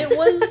terrifying. It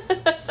was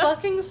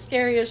fucking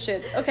scary as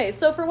shit. Okay,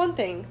 so for one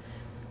thing,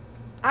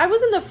 I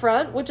was in the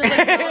front, which is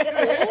like not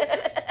cool.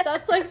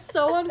 That's like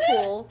so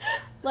uncool.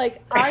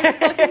 Like, I'm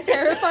fucking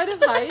terrified of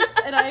heights,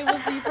 and I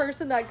was the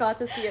person that got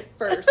to see it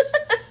first.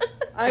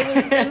 I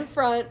was in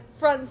front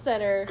and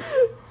center,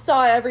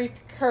 saw every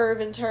curve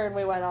and turn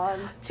we went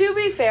on. To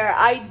be fair,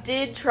 I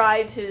did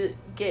try to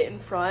get in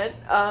front.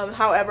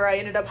 However, I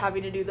ended up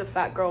having to do the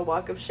fat girl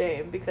walk of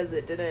shame because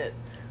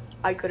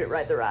I couldn't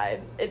ride the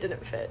ride. It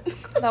didn't fit.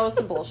 That was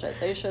some bullshit.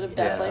 They should have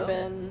definitely Yeah.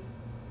 been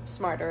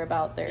smarter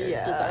about their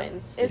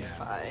designs. It's Yeah.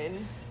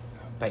 fine.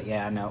 But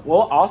yeah, no. We'll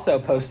also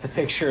post the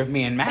picture of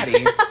me and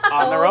Maddie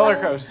on the roller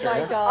coaster.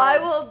 Oh my God. I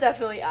will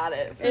definitely add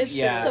it. For It's sure.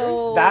 Yeah,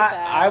 so that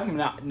bad. I'm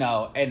not.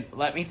 No, and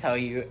let me tell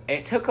you,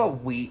 it took a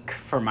week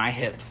for my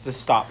hips to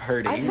stop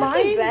hurting. I My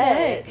fucking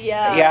bet. neck.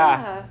 Yeah.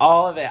 Yeah,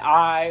 all of it.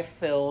 I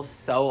feel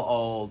so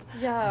old.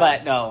 Yeah.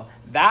 But no,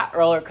 that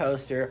roller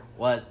coaster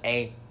was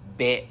a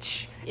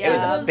bitch. Yeah. It was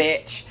It a was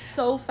bitch.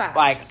 so fast.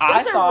 Like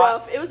I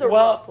thought, It was a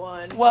rough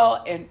one.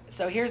 Well, and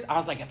so I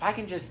was like, if I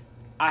can just,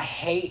 I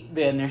hate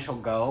the initial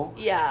go.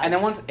 Yeah. And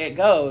then once it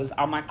goes,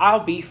 I'm like,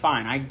 I'll be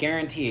fine. I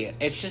guarantee it.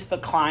 It's just the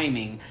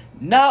climbing.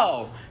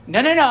 No.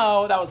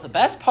 That was the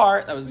best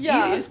part. That was the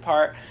Yeah. easiest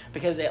part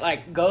because it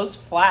like goes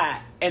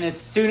flat, and as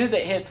soon as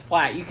it hits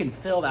flat, you can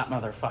feel that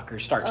motherfucker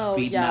start Oh,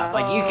 speeding yeah. up.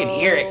 Like you can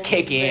hear it Oh,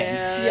 kick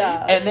man. in.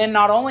 Yeah. And then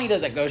not only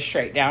does it go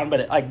straight down,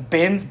 but it like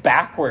bends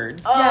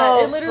backwards. Yeah,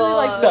 Oh, it literally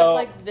like fuck. went So-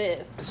 like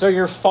this. So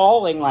you're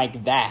falling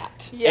like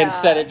that Yeah.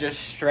 instead of just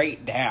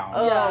straight down.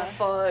 Oh, Yeah.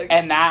 fuck.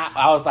 And that,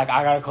 I was like,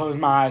 I gotta close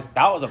my eyes.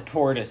 That was a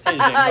poor decision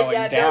going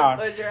yeah, down.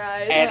 Don't close your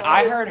eyes. And Yeah.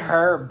 I heard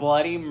her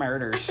bloody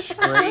murder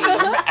scream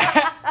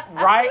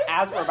right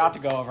as we're about to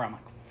go over. I'm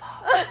like,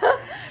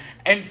 fuck.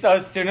 And so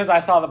as soon as I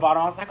saw the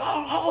bottom, I was like,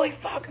 oh, holy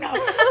fuck no.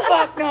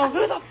 Fuck no.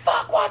 Who the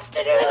fuck wants to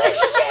do this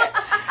shit?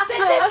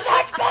 This is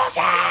such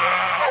bullshit.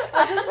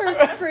 I just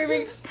heard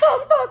screaming,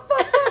 fuck.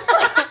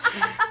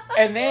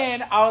 And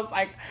then I was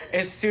like,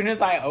 as soon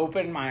as I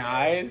opened my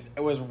eyes,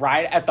 it was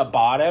right at the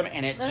bottom,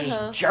 and it Uh-huh.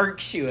 just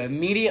jerks you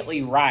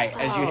immediately right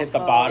as you Oh, hit the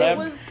fuck. bottom. It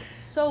was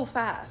so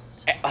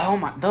fast. Oh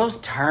my, those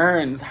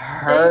turns They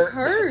hurt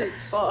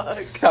hurt. Fuck.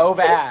 so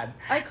bad.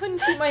 I couldn't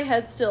keep my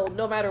head still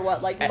no matter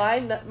what. Like my I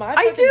fucking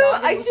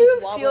noggin I was do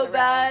just wobbling feel around.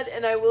 bad,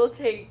 and I will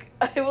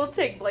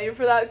take blame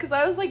for that because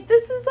I was like,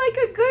 this is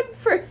like a good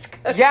first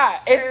coaster. Yeah,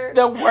 it's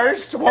the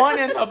worst one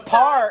in the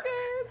park.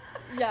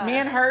 Yeah. Me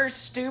and her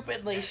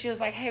stupidly, she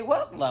was like, hey,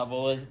 what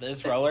level is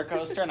this roller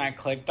coaster? And I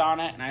clicked on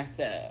it, and I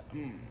said,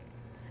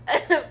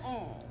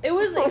 It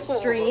was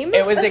extreme.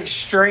 It was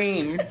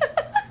extreme.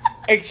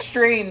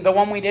 Extreme. The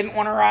one we didn't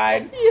want to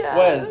ride Yeah.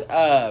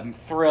 was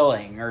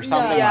thrilling or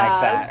something Yeah.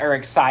 like that, or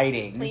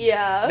exciting.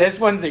 Yeah. This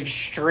one's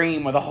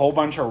extreme with a whole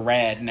bunch of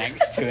red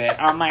next to it.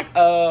 I'm like,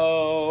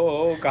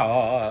 oh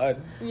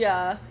god.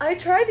 Yeah. I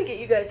tried to get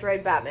you guys to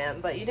ride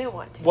Batman, but you didn't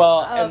want to.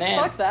 Well, Oh, and then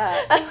fuck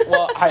that.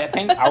 well, I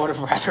think I would have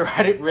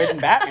rather ridden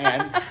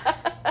Batman.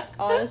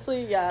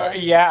 Honestly, yeah.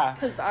 Yeah.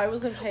 Because I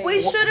was in pain.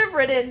 We should have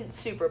ridden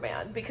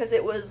Superman because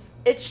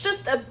it's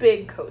just a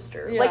big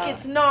coaster. Yeah. Like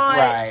it's not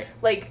Right.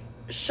 like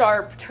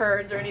sharp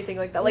turns or anything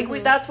like that. Like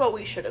Mhm. that's what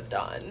we should have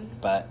done.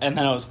 But and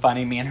then it was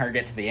funny. Me and her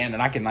get to the end,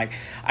 and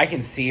I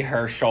can see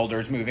her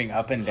shoulders moving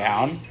up and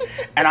down,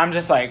 and I'm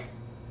just like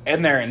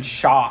in there in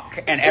shock,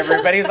 and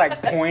everybody's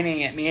like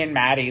pointing at me and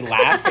Maddie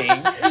laughing,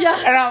 Yeah.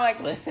 and I'm like,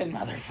 listen,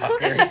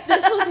 motherfuckers, This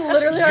was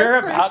literally you're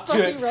our about first to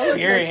fucking roller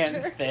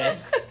experience coaster.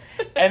 this.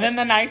 And then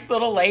the nice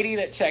little lady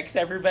that checks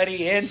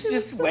everybody in, she's She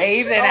was just so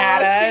waving Oh,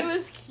 at she us.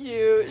 was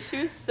cute. She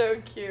was so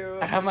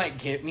cute. And I'm like,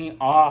 get me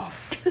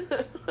off.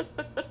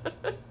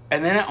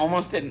 And then it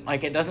almost didn't,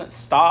 like, it doesn't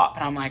stop.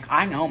 And I'm like,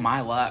 I know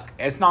my luck.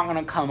 It's not going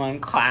to come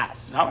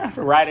unclasped. I'm going to have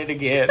to ride it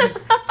again.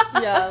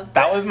 Yeah.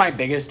 That was my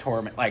biggest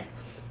torment. Like,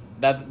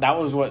 that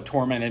was what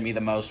tormented me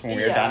the most when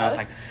we were done. I was Yeah.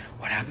 like,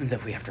 what happens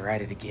if we have to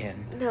ride it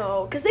again?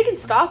 No, because they can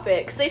stop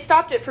it. Because they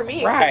stopped it for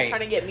me. Right. Right. Trying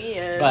to get me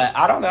in. But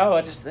I don't know.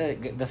 It just,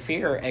 the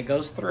fear, it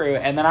goes through.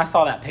 And then I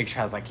saw that picture.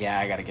 I was like, yeah,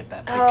 I got to get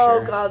that picture.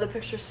 Oh god, the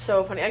picture's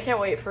so funny. I can't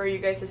wait for you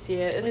guys to see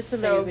it. It's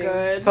so amazing.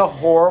 good. It's a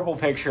horrible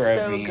picture of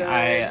So me.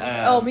 good.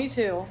 Oh, me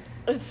too.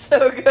 It's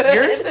so good.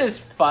 Yours is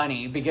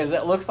funny because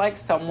it looks like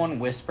someone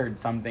whispered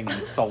something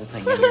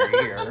insulting in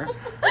your ear.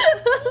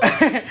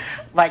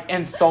 Like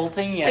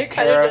insulting yet It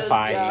kinda does,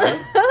 terrifying.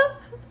 yeah.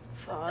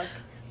 Fuck.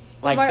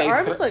 Like My they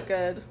arms look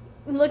good.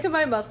 Look at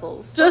my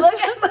muscles. Just Look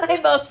at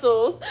my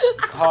muscles.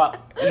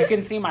 you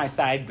can see my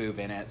side boob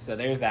in it, so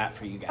there's that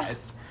for you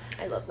guys.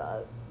 I love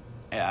that.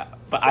 Yeah,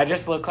 but I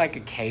just look like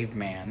a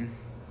caveman.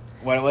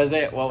 What was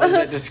it? What was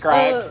it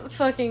described?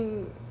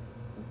 fucking.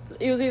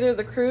 It was either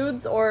the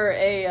Croods or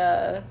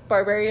a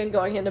barbarian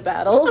going into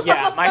battle.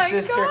 Yeah, Oh my my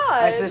sister.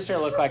 God. My sister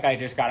looked like I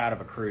just got out of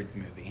a Croods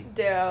movie.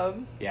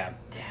 Damn. Yeah.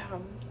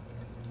 Damn.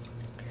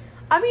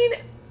 I mean,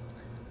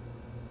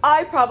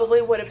 I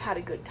probably would have had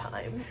a good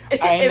time. I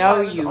if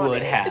know was you on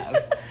would it.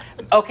 have.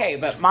 Okay,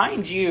 but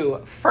mind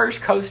you,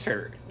 first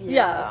coaster.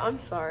 Yeah. I'm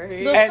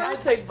sorry. The I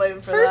first- take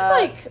blame for First, that.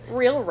 like,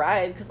 real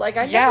ride, because, like,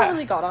 I Yeah. never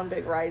really got on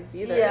big rides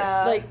either.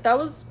 Yeah. Like, that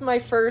was my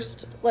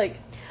first, like,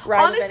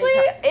 ride honestly,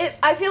 of any kind.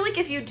 I feel like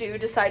if you do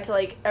decide to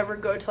like ever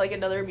go to like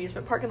another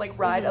amusement park and like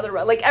ride other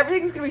like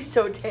everything's gonna be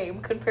so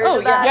tame compared Oh,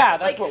 to that. yeah,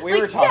 that's Like- what we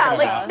like, were talking yeah, about.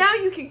 like now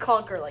you can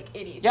conquer like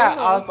anything. Yeah,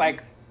 I was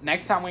like,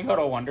 next time we go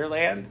to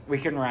Wonderland, we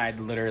can ride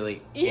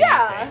literally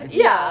anything.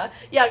 yeah,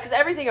 because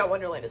everything at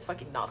Wonderland is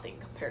fucking nothing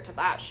compared to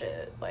that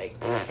shit. Like,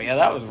 But yeah,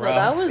 that was So rough.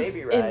 that was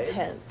Baby rides.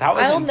 intense. That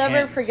was I'll never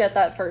intense. forget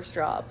that first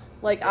drop.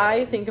 Like,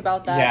 I think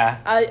about that. Yeah.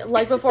 I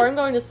like before I'm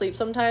going to sleep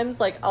sometimes,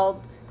 like,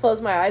 I'll close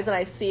my eyes and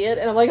I see it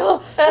and I'm like,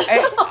 oh.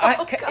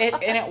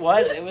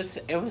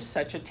 It was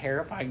such a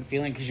terrifying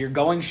feeling because you're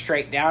going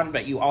straight down,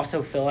 but you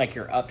also feel like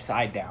you're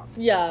upside down.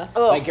 Yeah.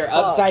 Oh, Like you're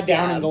fuck, upside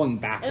down yeah. and going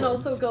backwards. And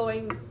also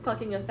going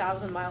fucking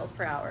 1,000 miles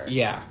per hour.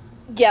 Yeah.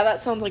 Yeah, that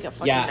sounds like a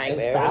fucking Yeah,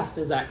 nightmare. as fast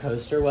as that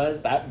coaster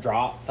was, that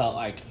drop felt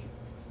like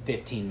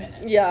 15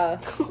 minutes. Yeah.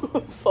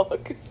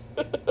 Fuck.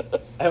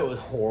 It was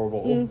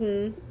horrible.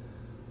 Mm-hmm.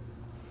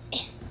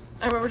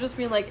 I remember just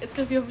being like, it's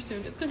gonna be over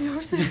soon. It's gonna be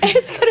over soon.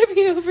 It's gonna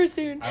be over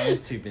soon. I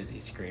was too busy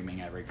screaming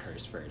every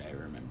curse word I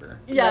remember.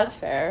 Yeah. That's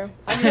fair.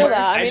 I feel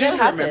that. I mean, just it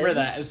happens. remember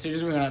that as soon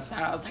as we went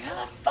upside, I was like,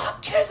 how the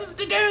fuck chooses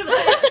to do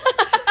this?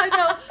 I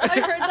know. I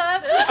heard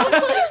that.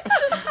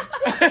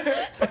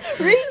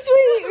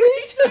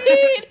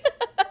 Retweet.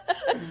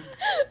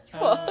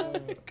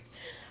 Fuck.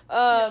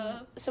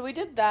 So we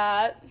did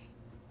that.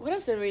 What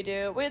else did we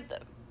do?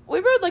 We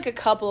rode like a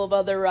couple of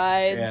other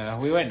rides. Yeah,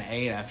 we went and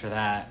ate after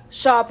that.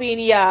 Shopping,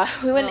 yeah.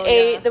 We went and Oh,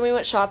 ate, yeah. then we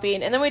went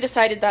shopping, and then we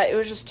decided that it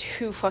was just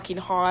too fucking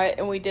hot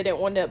and we didn't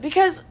want to,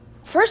 because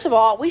first of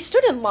all, we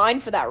stood in line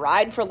for that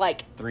ride for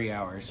like, 3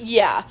 hours.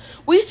 yeah,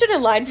 we stood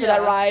in line for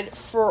that Yeah. ride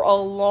for a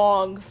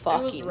long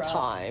fucking rough.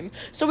 time.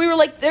 So we were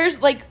like,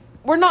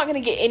 we're not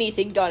going to get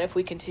anything done if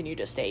we continue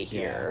to stay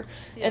here.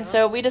 Yeah. And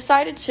so we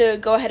decided to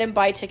go ahead and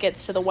buy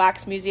tickets to the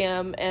Wax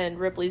Museum and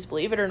Ripley's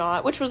Believe It or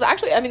Not, which was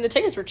actually, I mean, the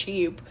tickets were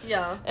cheap.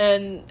 Yeah.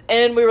 And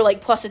we were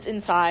like, plus it's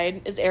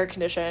inside, it's air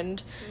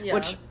conditioned, Yeah.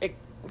 which it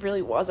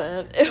really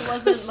wasn't. It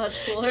wasn't much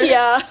cooler.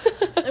 Yeah.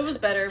 It was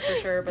better for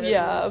sure, but it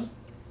Yeah. wasn't.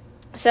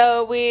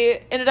 So we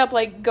ended up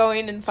like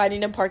going and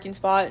finding a parking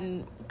spot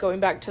and going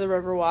back to the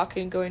Riverwalk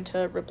and going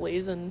to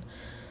Ripley's and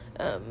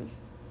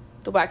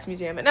the Wax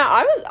Museum. And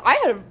I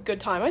had a good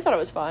time. I thought it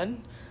was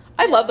fun.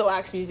 I love the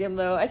Wax Museum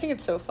though. I think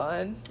it's so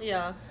fun.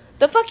 Yeah.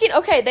 The fucking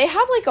they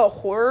have like a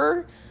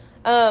horror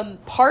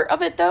part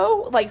of it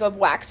though, like of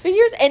wax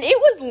figures, and it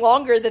was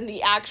longer than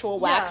the actual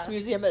Wax Yeah.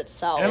 Museum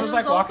itself. And it was was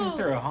like walking also-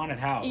 through a haunted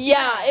house.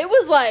 Yeah, it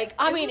was like,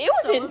 I It mean, was it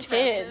was so intense.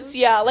 impressive.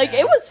 Yeah, like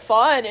Yeah. it was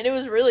fun and it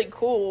was really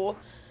cool.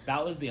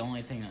 That was the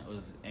only thing that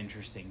was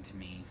interesting to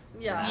me.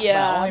 Yeah.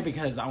 Yeah. But only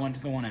because I went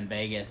to the one in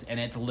Vegas and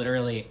it's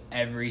literally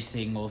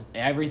everything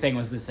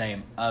was the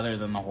same other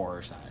than the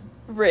horror side.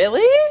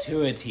 Really?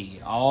 To a T.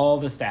 All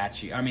the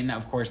statue. I mean,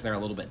 of course, they're a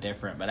little bit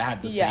different, but it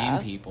had the Yeah.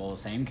 same people,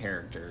 same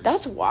characters.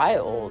 That's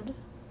wild.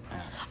 Yeah.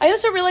 I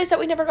also realized that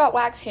we never got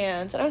wax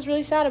hands, and I was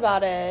really sad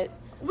about it.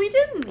 We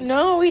didn't.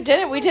 No, we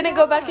didn't. We Oh my didn't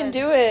go back and God.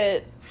 do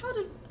it. How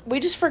did... We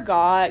just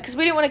forgot because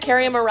we didn't want to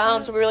carry them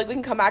around, so we were like, we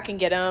can come back and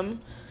get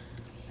them.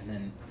 And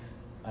then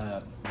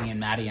me and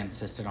Maddie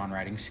insisted on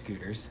riding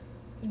scooters.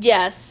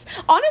 Yes.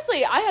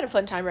 Honestly, I had a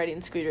fun time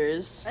riding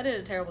scooters. I did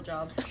a terrible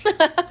job.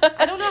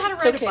 I don't know how to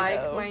It's ride okay, a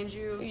bike, though. mind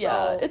you. So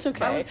Yeah, it's I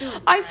okay. was doing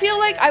I fine, feel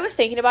like I guess. was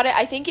thinking about it.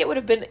 I think it would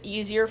have been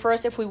easier for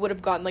us if we would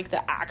have gotten like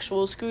the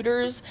actual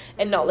scooters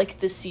and not like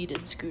the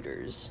seated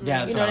scooters.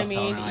 Yeah, that's you know what what I was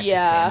telling mean? her, like, the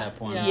Yeah.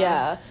 stand-up ones.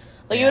 Yeah.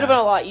 Like it Yeah. would have been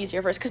a lot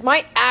easier for us because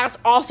my ass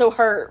also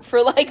hurt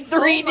for like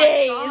 3 Oh my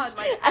days God,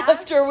 my ass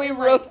after we and,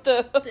 rode like,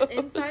 those. The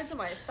insides of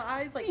my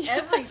thighs, like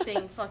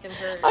everything fucking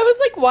hurt. I was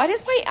like, why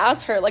does my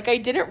ass hurt? Like I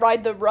didn't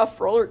ride the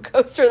rough roller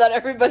coaster that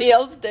everybody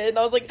else did. And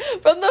I was like,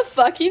 from the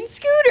fucking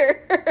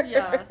scooter.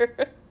 Yeah.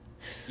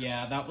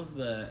 Yeah, that was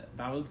the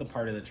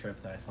part of the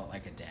trip that I felt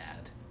like a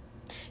dad.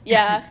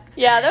 Yeah.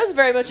 Yeah, that was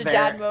very much a There-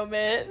 dad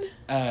moment.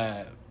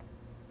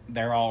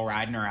 They're all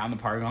riding around the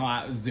parking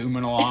lot,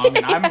 zooming along,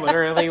 and I'm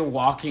literally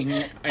walking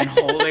and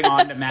holding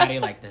on to Maddie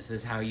like, this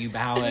is how you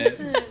balance.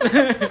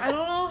 I don't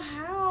know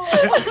how.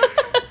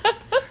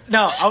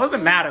 No, I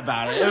wasn't mad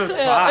about it. It was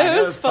Yeah, fine. it It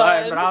was was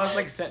fun. fun. But I was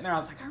like sitting there, I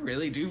was like, I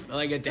really do feel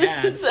like a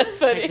dad. This is so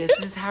funny. Like, this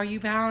is how you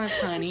balance,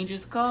 honey.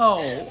 Just go.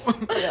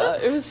 Yeah,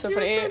 it was so You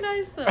were funny. so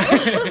nice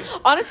though.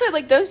 Honestly,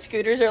 like those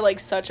scooters are like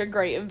such a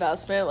great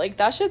investment. Like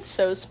that shit's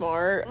so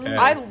smart.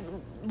 Yeah. I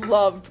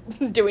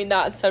loved doing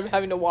that instead of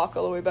having to walk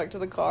all the way back to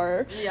the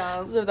car.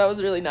 Yeah. So that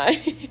was really nice.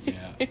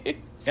 Yeah.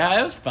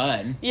 Yeah, it was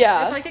fun.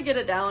 Yeah. If I could get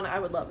it down, I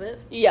would love it.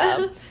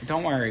 Yeah.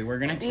 Don't worry, we're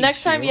gonna teach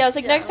Next time, you. yeah, I was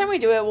like, Yeah. next time we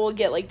do it, we'll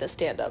get like the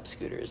stand-up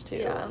scooters too.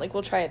 Yeah. Like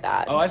we'll try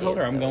that. Oh, and I see told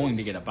her if I'm going to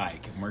those- get a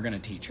bike, and we're gonna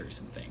teach her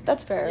some things.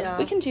 That's fair. Yeah.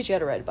 We can teach you how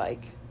to ride a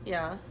bike.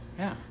 Yeah.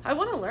 yeah. I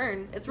want to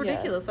learn. It's Yeah.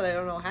 ridiculous that I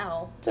don't know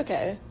how. It's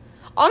okay.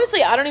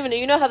 Honestly, I don't even know.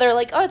 You know how they're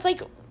like, oh, it's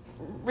like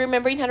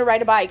remembering how to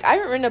ride a bike. I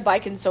haven't ridden a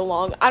bike in so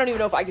long. I don't even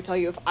know if I could tell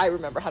you if I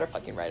remember how to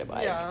fucking ride a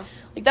bike. Yeah.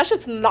 Like, that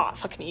shit's not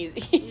fucking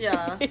easy.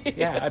 Yeah.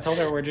 Yeah, I told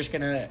her we're just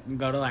gonna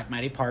go to like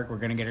Mighty Park. We're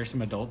gonna get her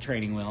some adult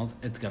training wheels.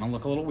 It's gonna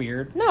look a little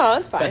weird, No,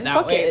 it's but fine. that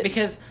Fuck way, it.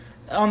 because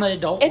on the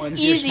adult It's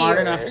ones, you're smart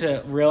easier. enough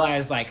to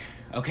realize like,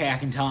 okay, I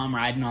can tell I'm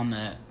riding on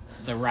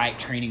the right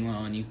training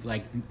wheel, and you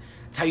like,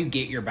 it's how you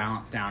get your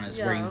balance down is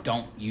where Yeah. you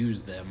don't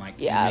use them. Like,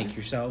 Yeah. you make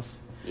yourself.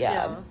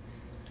 Yeah.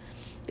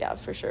 Yeah,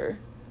 for sure.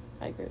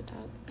 I agree with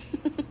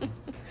that.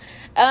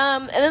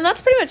 And then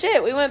that's pretty much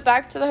it. We went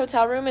back to the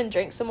hotel room and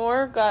drank some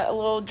more, got a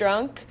little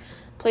drunk,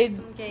 played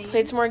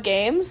some more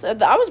games. That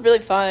was really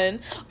fun.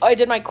 Oh, I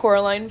did my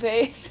Coraline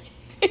face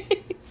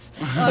with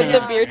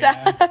the beer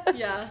tabs.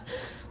 Yeah.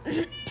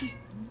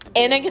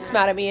 Anna gets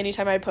mad at me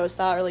anytime I post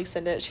that or like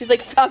send it. She's like,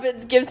 "Stop it!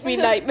 It gives me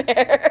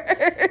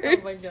nightmares."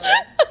 Oh my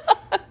god.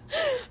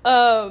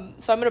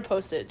 So I'm gonna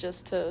post it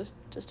just to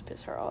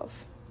piss her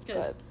off. Good.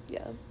 But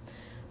yeah.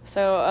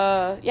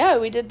 So yeah,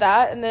 we did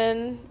that, and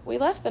then we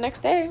left the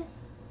next day.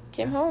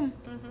 Came home.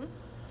 Mm-hmm.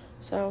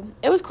 So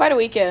it was quite a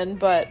weekend,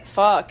 but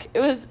fuck, it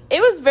was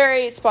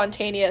very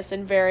spontaneous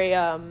and very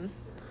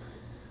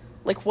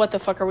like, what the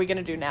fuck are we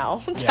gonna do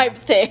now type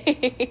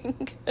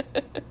thing.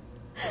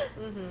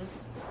 Mm-hmm.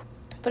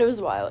 But it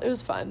was wild. It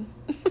was fun.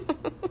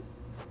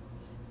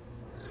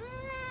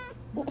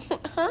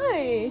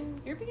 Hi.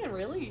 You're being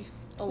really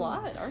a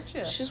lot, aren't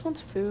you? She just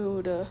wants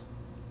food. You're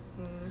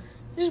Mm.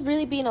 just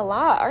really being a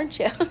lot, aren't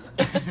you?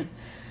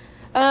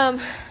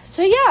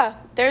 So yeah,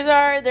 there's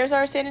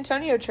our San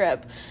Antonio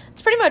trip.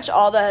 It's pretty much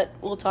all that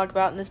we'll talk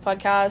about in this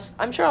podcast.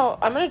 I'm sure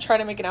I'm gonna try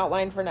to make an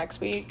outline for next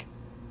week.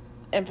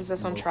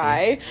 Emphasis on We'll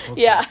try. see. We'll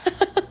Yeah.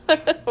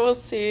 We'll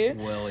see.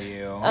 Will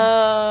you?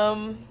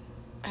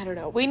 I don't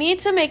know. We need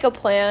to make a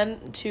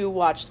plan to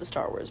watch the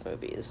Star Wars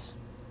movies.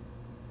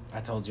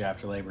 I told you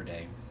after Labor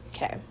Day.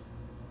 Okay.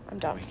 I'm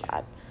down We for can.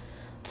 that.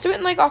 Let's do it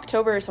in like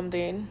October or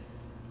something.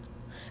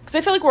 Because I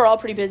feel like we're all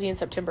pretty busy in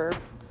September.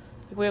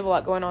 Like, we have a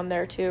lot going on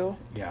there too.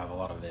 Yeah, I have a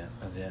lot of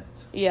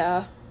events.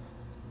 Yeah.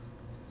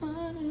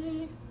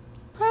 Money.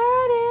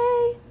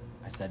 Party.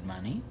 I said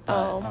money. But,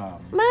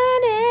 Oh.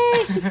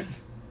 Money.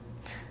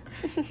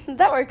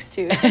 That works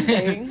too. Same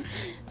thing.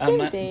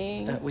 Same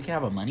thing. We could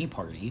have a money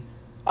party.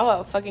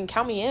 Oh, fucking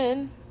count me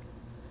in.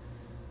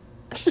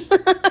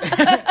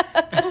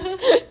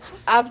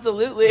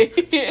 Absolutely.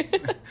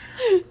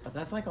 But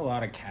that's like a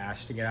lot of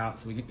cash to get out,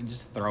 so we can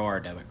just throw our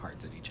debit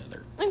cards at each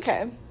other.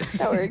 Okay.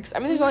 That works. I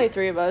mean, there's only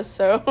 3 of us,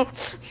 so.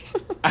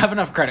 I have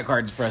enough credit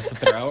cards for us to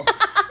throw.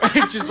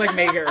 Just like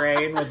make it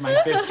rain with my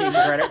 15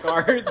 credit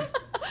cards.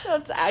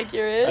 That's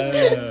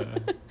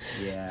accurate.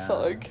 Yeah.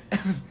 Fuck.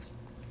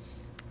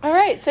 All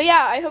right. So,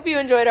 yeah, I hope you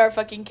enjoyed our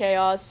fucking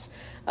chaos.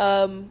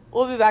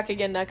 We'll be back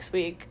again next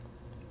week.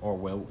 Or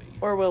will we?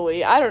 Or will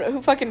we? I don't know.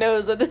 Who fucking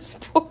knows at this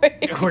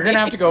point? We're gonna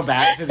have to go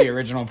back to the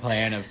original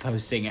plan of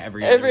posting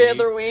every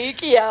other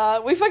week. Yeah,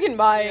 we fucking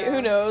might. Yeah.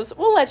 Who knows?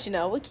 We'll let you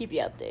know. We'll keep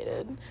you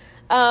updated.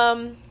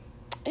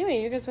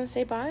 Anyway, you guys want to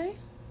say bye?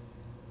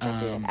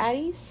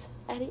 Addies?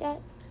 Addie at?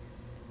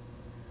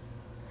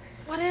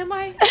 What am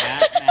I?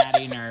 At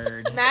Maddie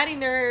Nerd. Maddie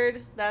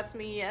Nerd. That's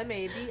me.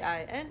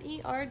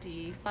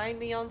 MADINERD. Find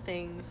me on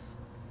things.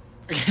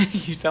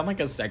 You sound like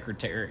a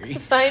secretary.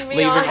 Find me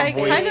Leaving on. a I kind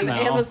of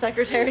voicemail. am a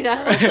secretary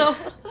now. So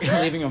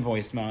Leaving a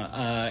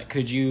voicemail.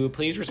 Could you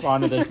please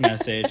respond to this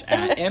message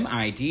at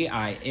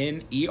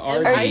MIDINERD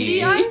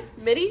MIDI?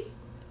 MIDI?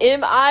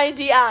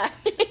 MIDI.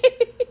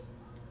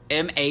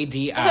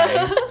 MADI.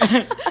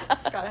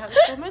 Gotta have to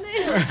spell my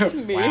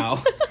name. Me. Wow.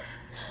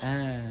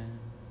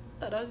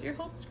 Thought I was your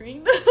home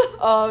screen.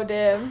 Oh,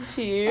 damn.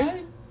 To you.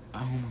 Oh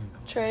my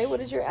god. Trey,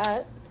 what is your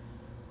at?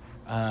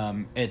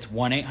 It's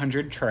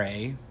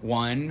 1-800-TREY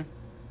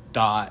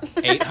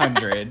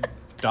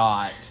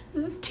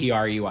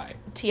 1.800.TRUI.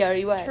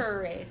 TRUI.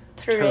 Hooray.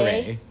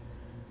 Trey.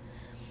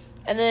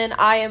 And then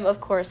I am, of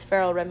course,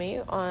 Farrell Remy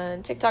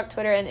on TikTok,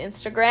 Twitter, and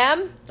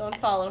Instagram. Don't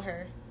follow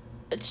her.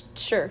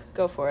 Sure,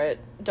 go for it.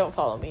 Don't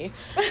follow me.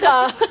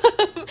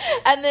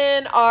 And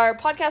then our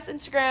podcast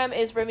Instagram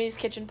is Remy's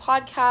Kitchen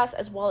Podcast,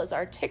 as well as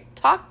our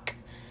TikTok,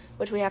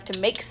 which we have to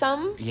make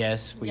some.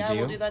 Yes, we yeah, do.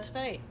 we'll do that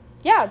tonight.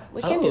 Yeah,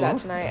 we can do that Oh,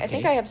 tonight. I okay.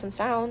 think I have some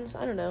sounds.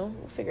 I don't know.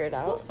 We'll figure it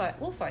We'll out. find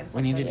We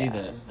something. need to do Yeah.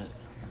 the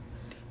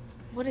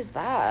What is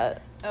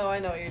that? Oh, I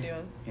know what you're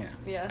doing. yeah.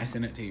 Yeah. I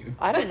sent it to you.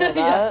 I don't know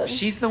that.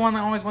 She's the one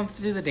that always wants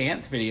to do the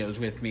dance videos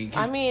with me.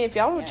 I mean, if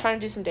y'all were trying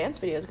to do some dance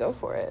videos, go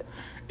for it.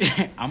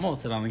 I'm gonna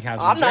sit on the couch.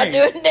 I'm and not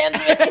drink. doing dance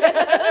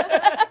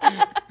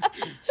videos.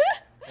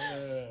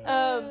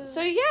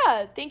 So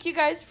yeah, thank you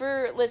guys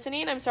for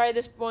listening. I'm sorry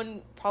this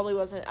one probably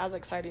wasn't as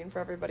exciting for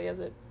everybody as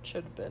it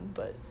should have been,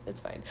 but it's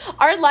fine.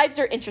 Our lives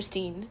are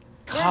interesting.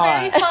 They're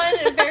very fun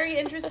and very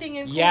interesting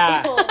and cool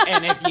Yeah, people.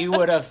 and if you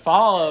would have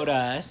followed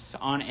us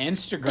on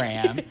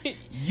Instagram,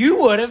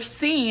 you would have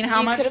seen how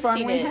You much could have fun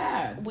seen we it.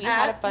 had. We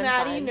had a fun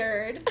Maddie time.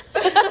 Nerd.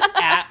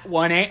 At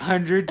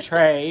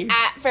 1-800-TREY.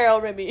 At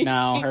Farrell Remy.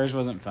 No, hers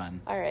wasn't fun.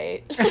 All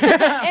right.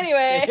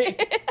 Anyway.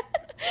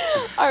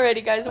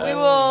 Alrighty, guys. We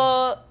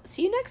will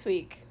see you next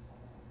week.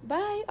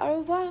 Bye. Au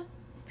revoir.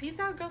 Peace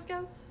out, Girl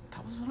Scouts.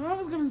 That was what I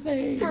was gonna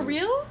say. For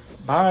real?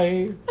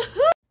 Bye.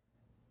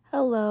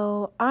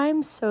 Hello,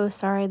 I'm so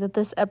sorry that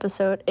this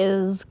episode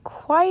is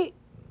quite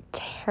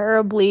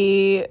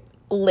terribly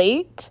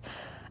late.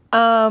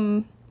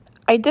 I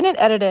didn't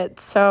edit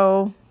it,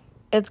 so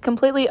it's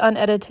completely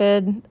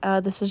unedited.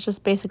 This is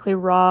just basically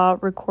raw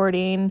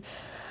recording.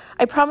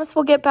 I promise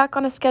we'll get back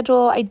on a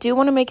schedule. I do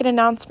want to make an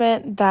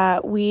announcement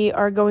that we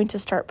are going to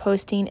start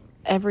posting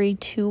every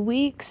 2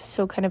 weeks,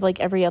 so kind of like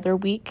every other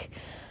week,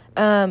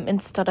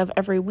 instead of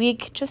every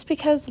week, just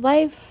because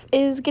life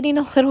is getting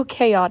a little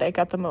chaotic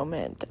at the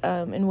moment,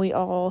 and we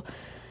all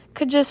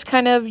could just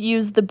kind of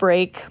use the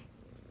break.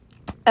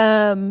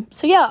 So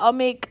yeah, I'll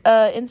make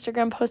a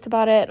Instagram post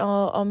about it, and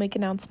I'll make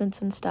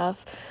announcements and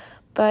stuff.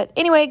 But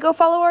anyway, go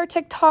follow our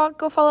TikTok,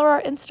 go follow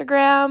our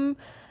Instagram,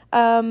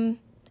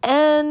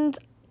 and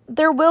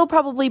there will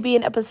probably be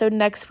an episode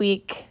next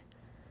week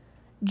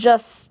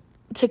just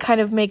to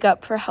kind of make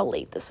up for how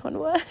late this one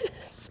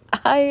was.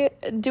 I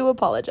do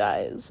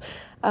apologize.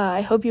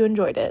 I hope you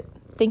enjoyed it.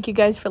 Thank you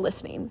guys for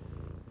listening.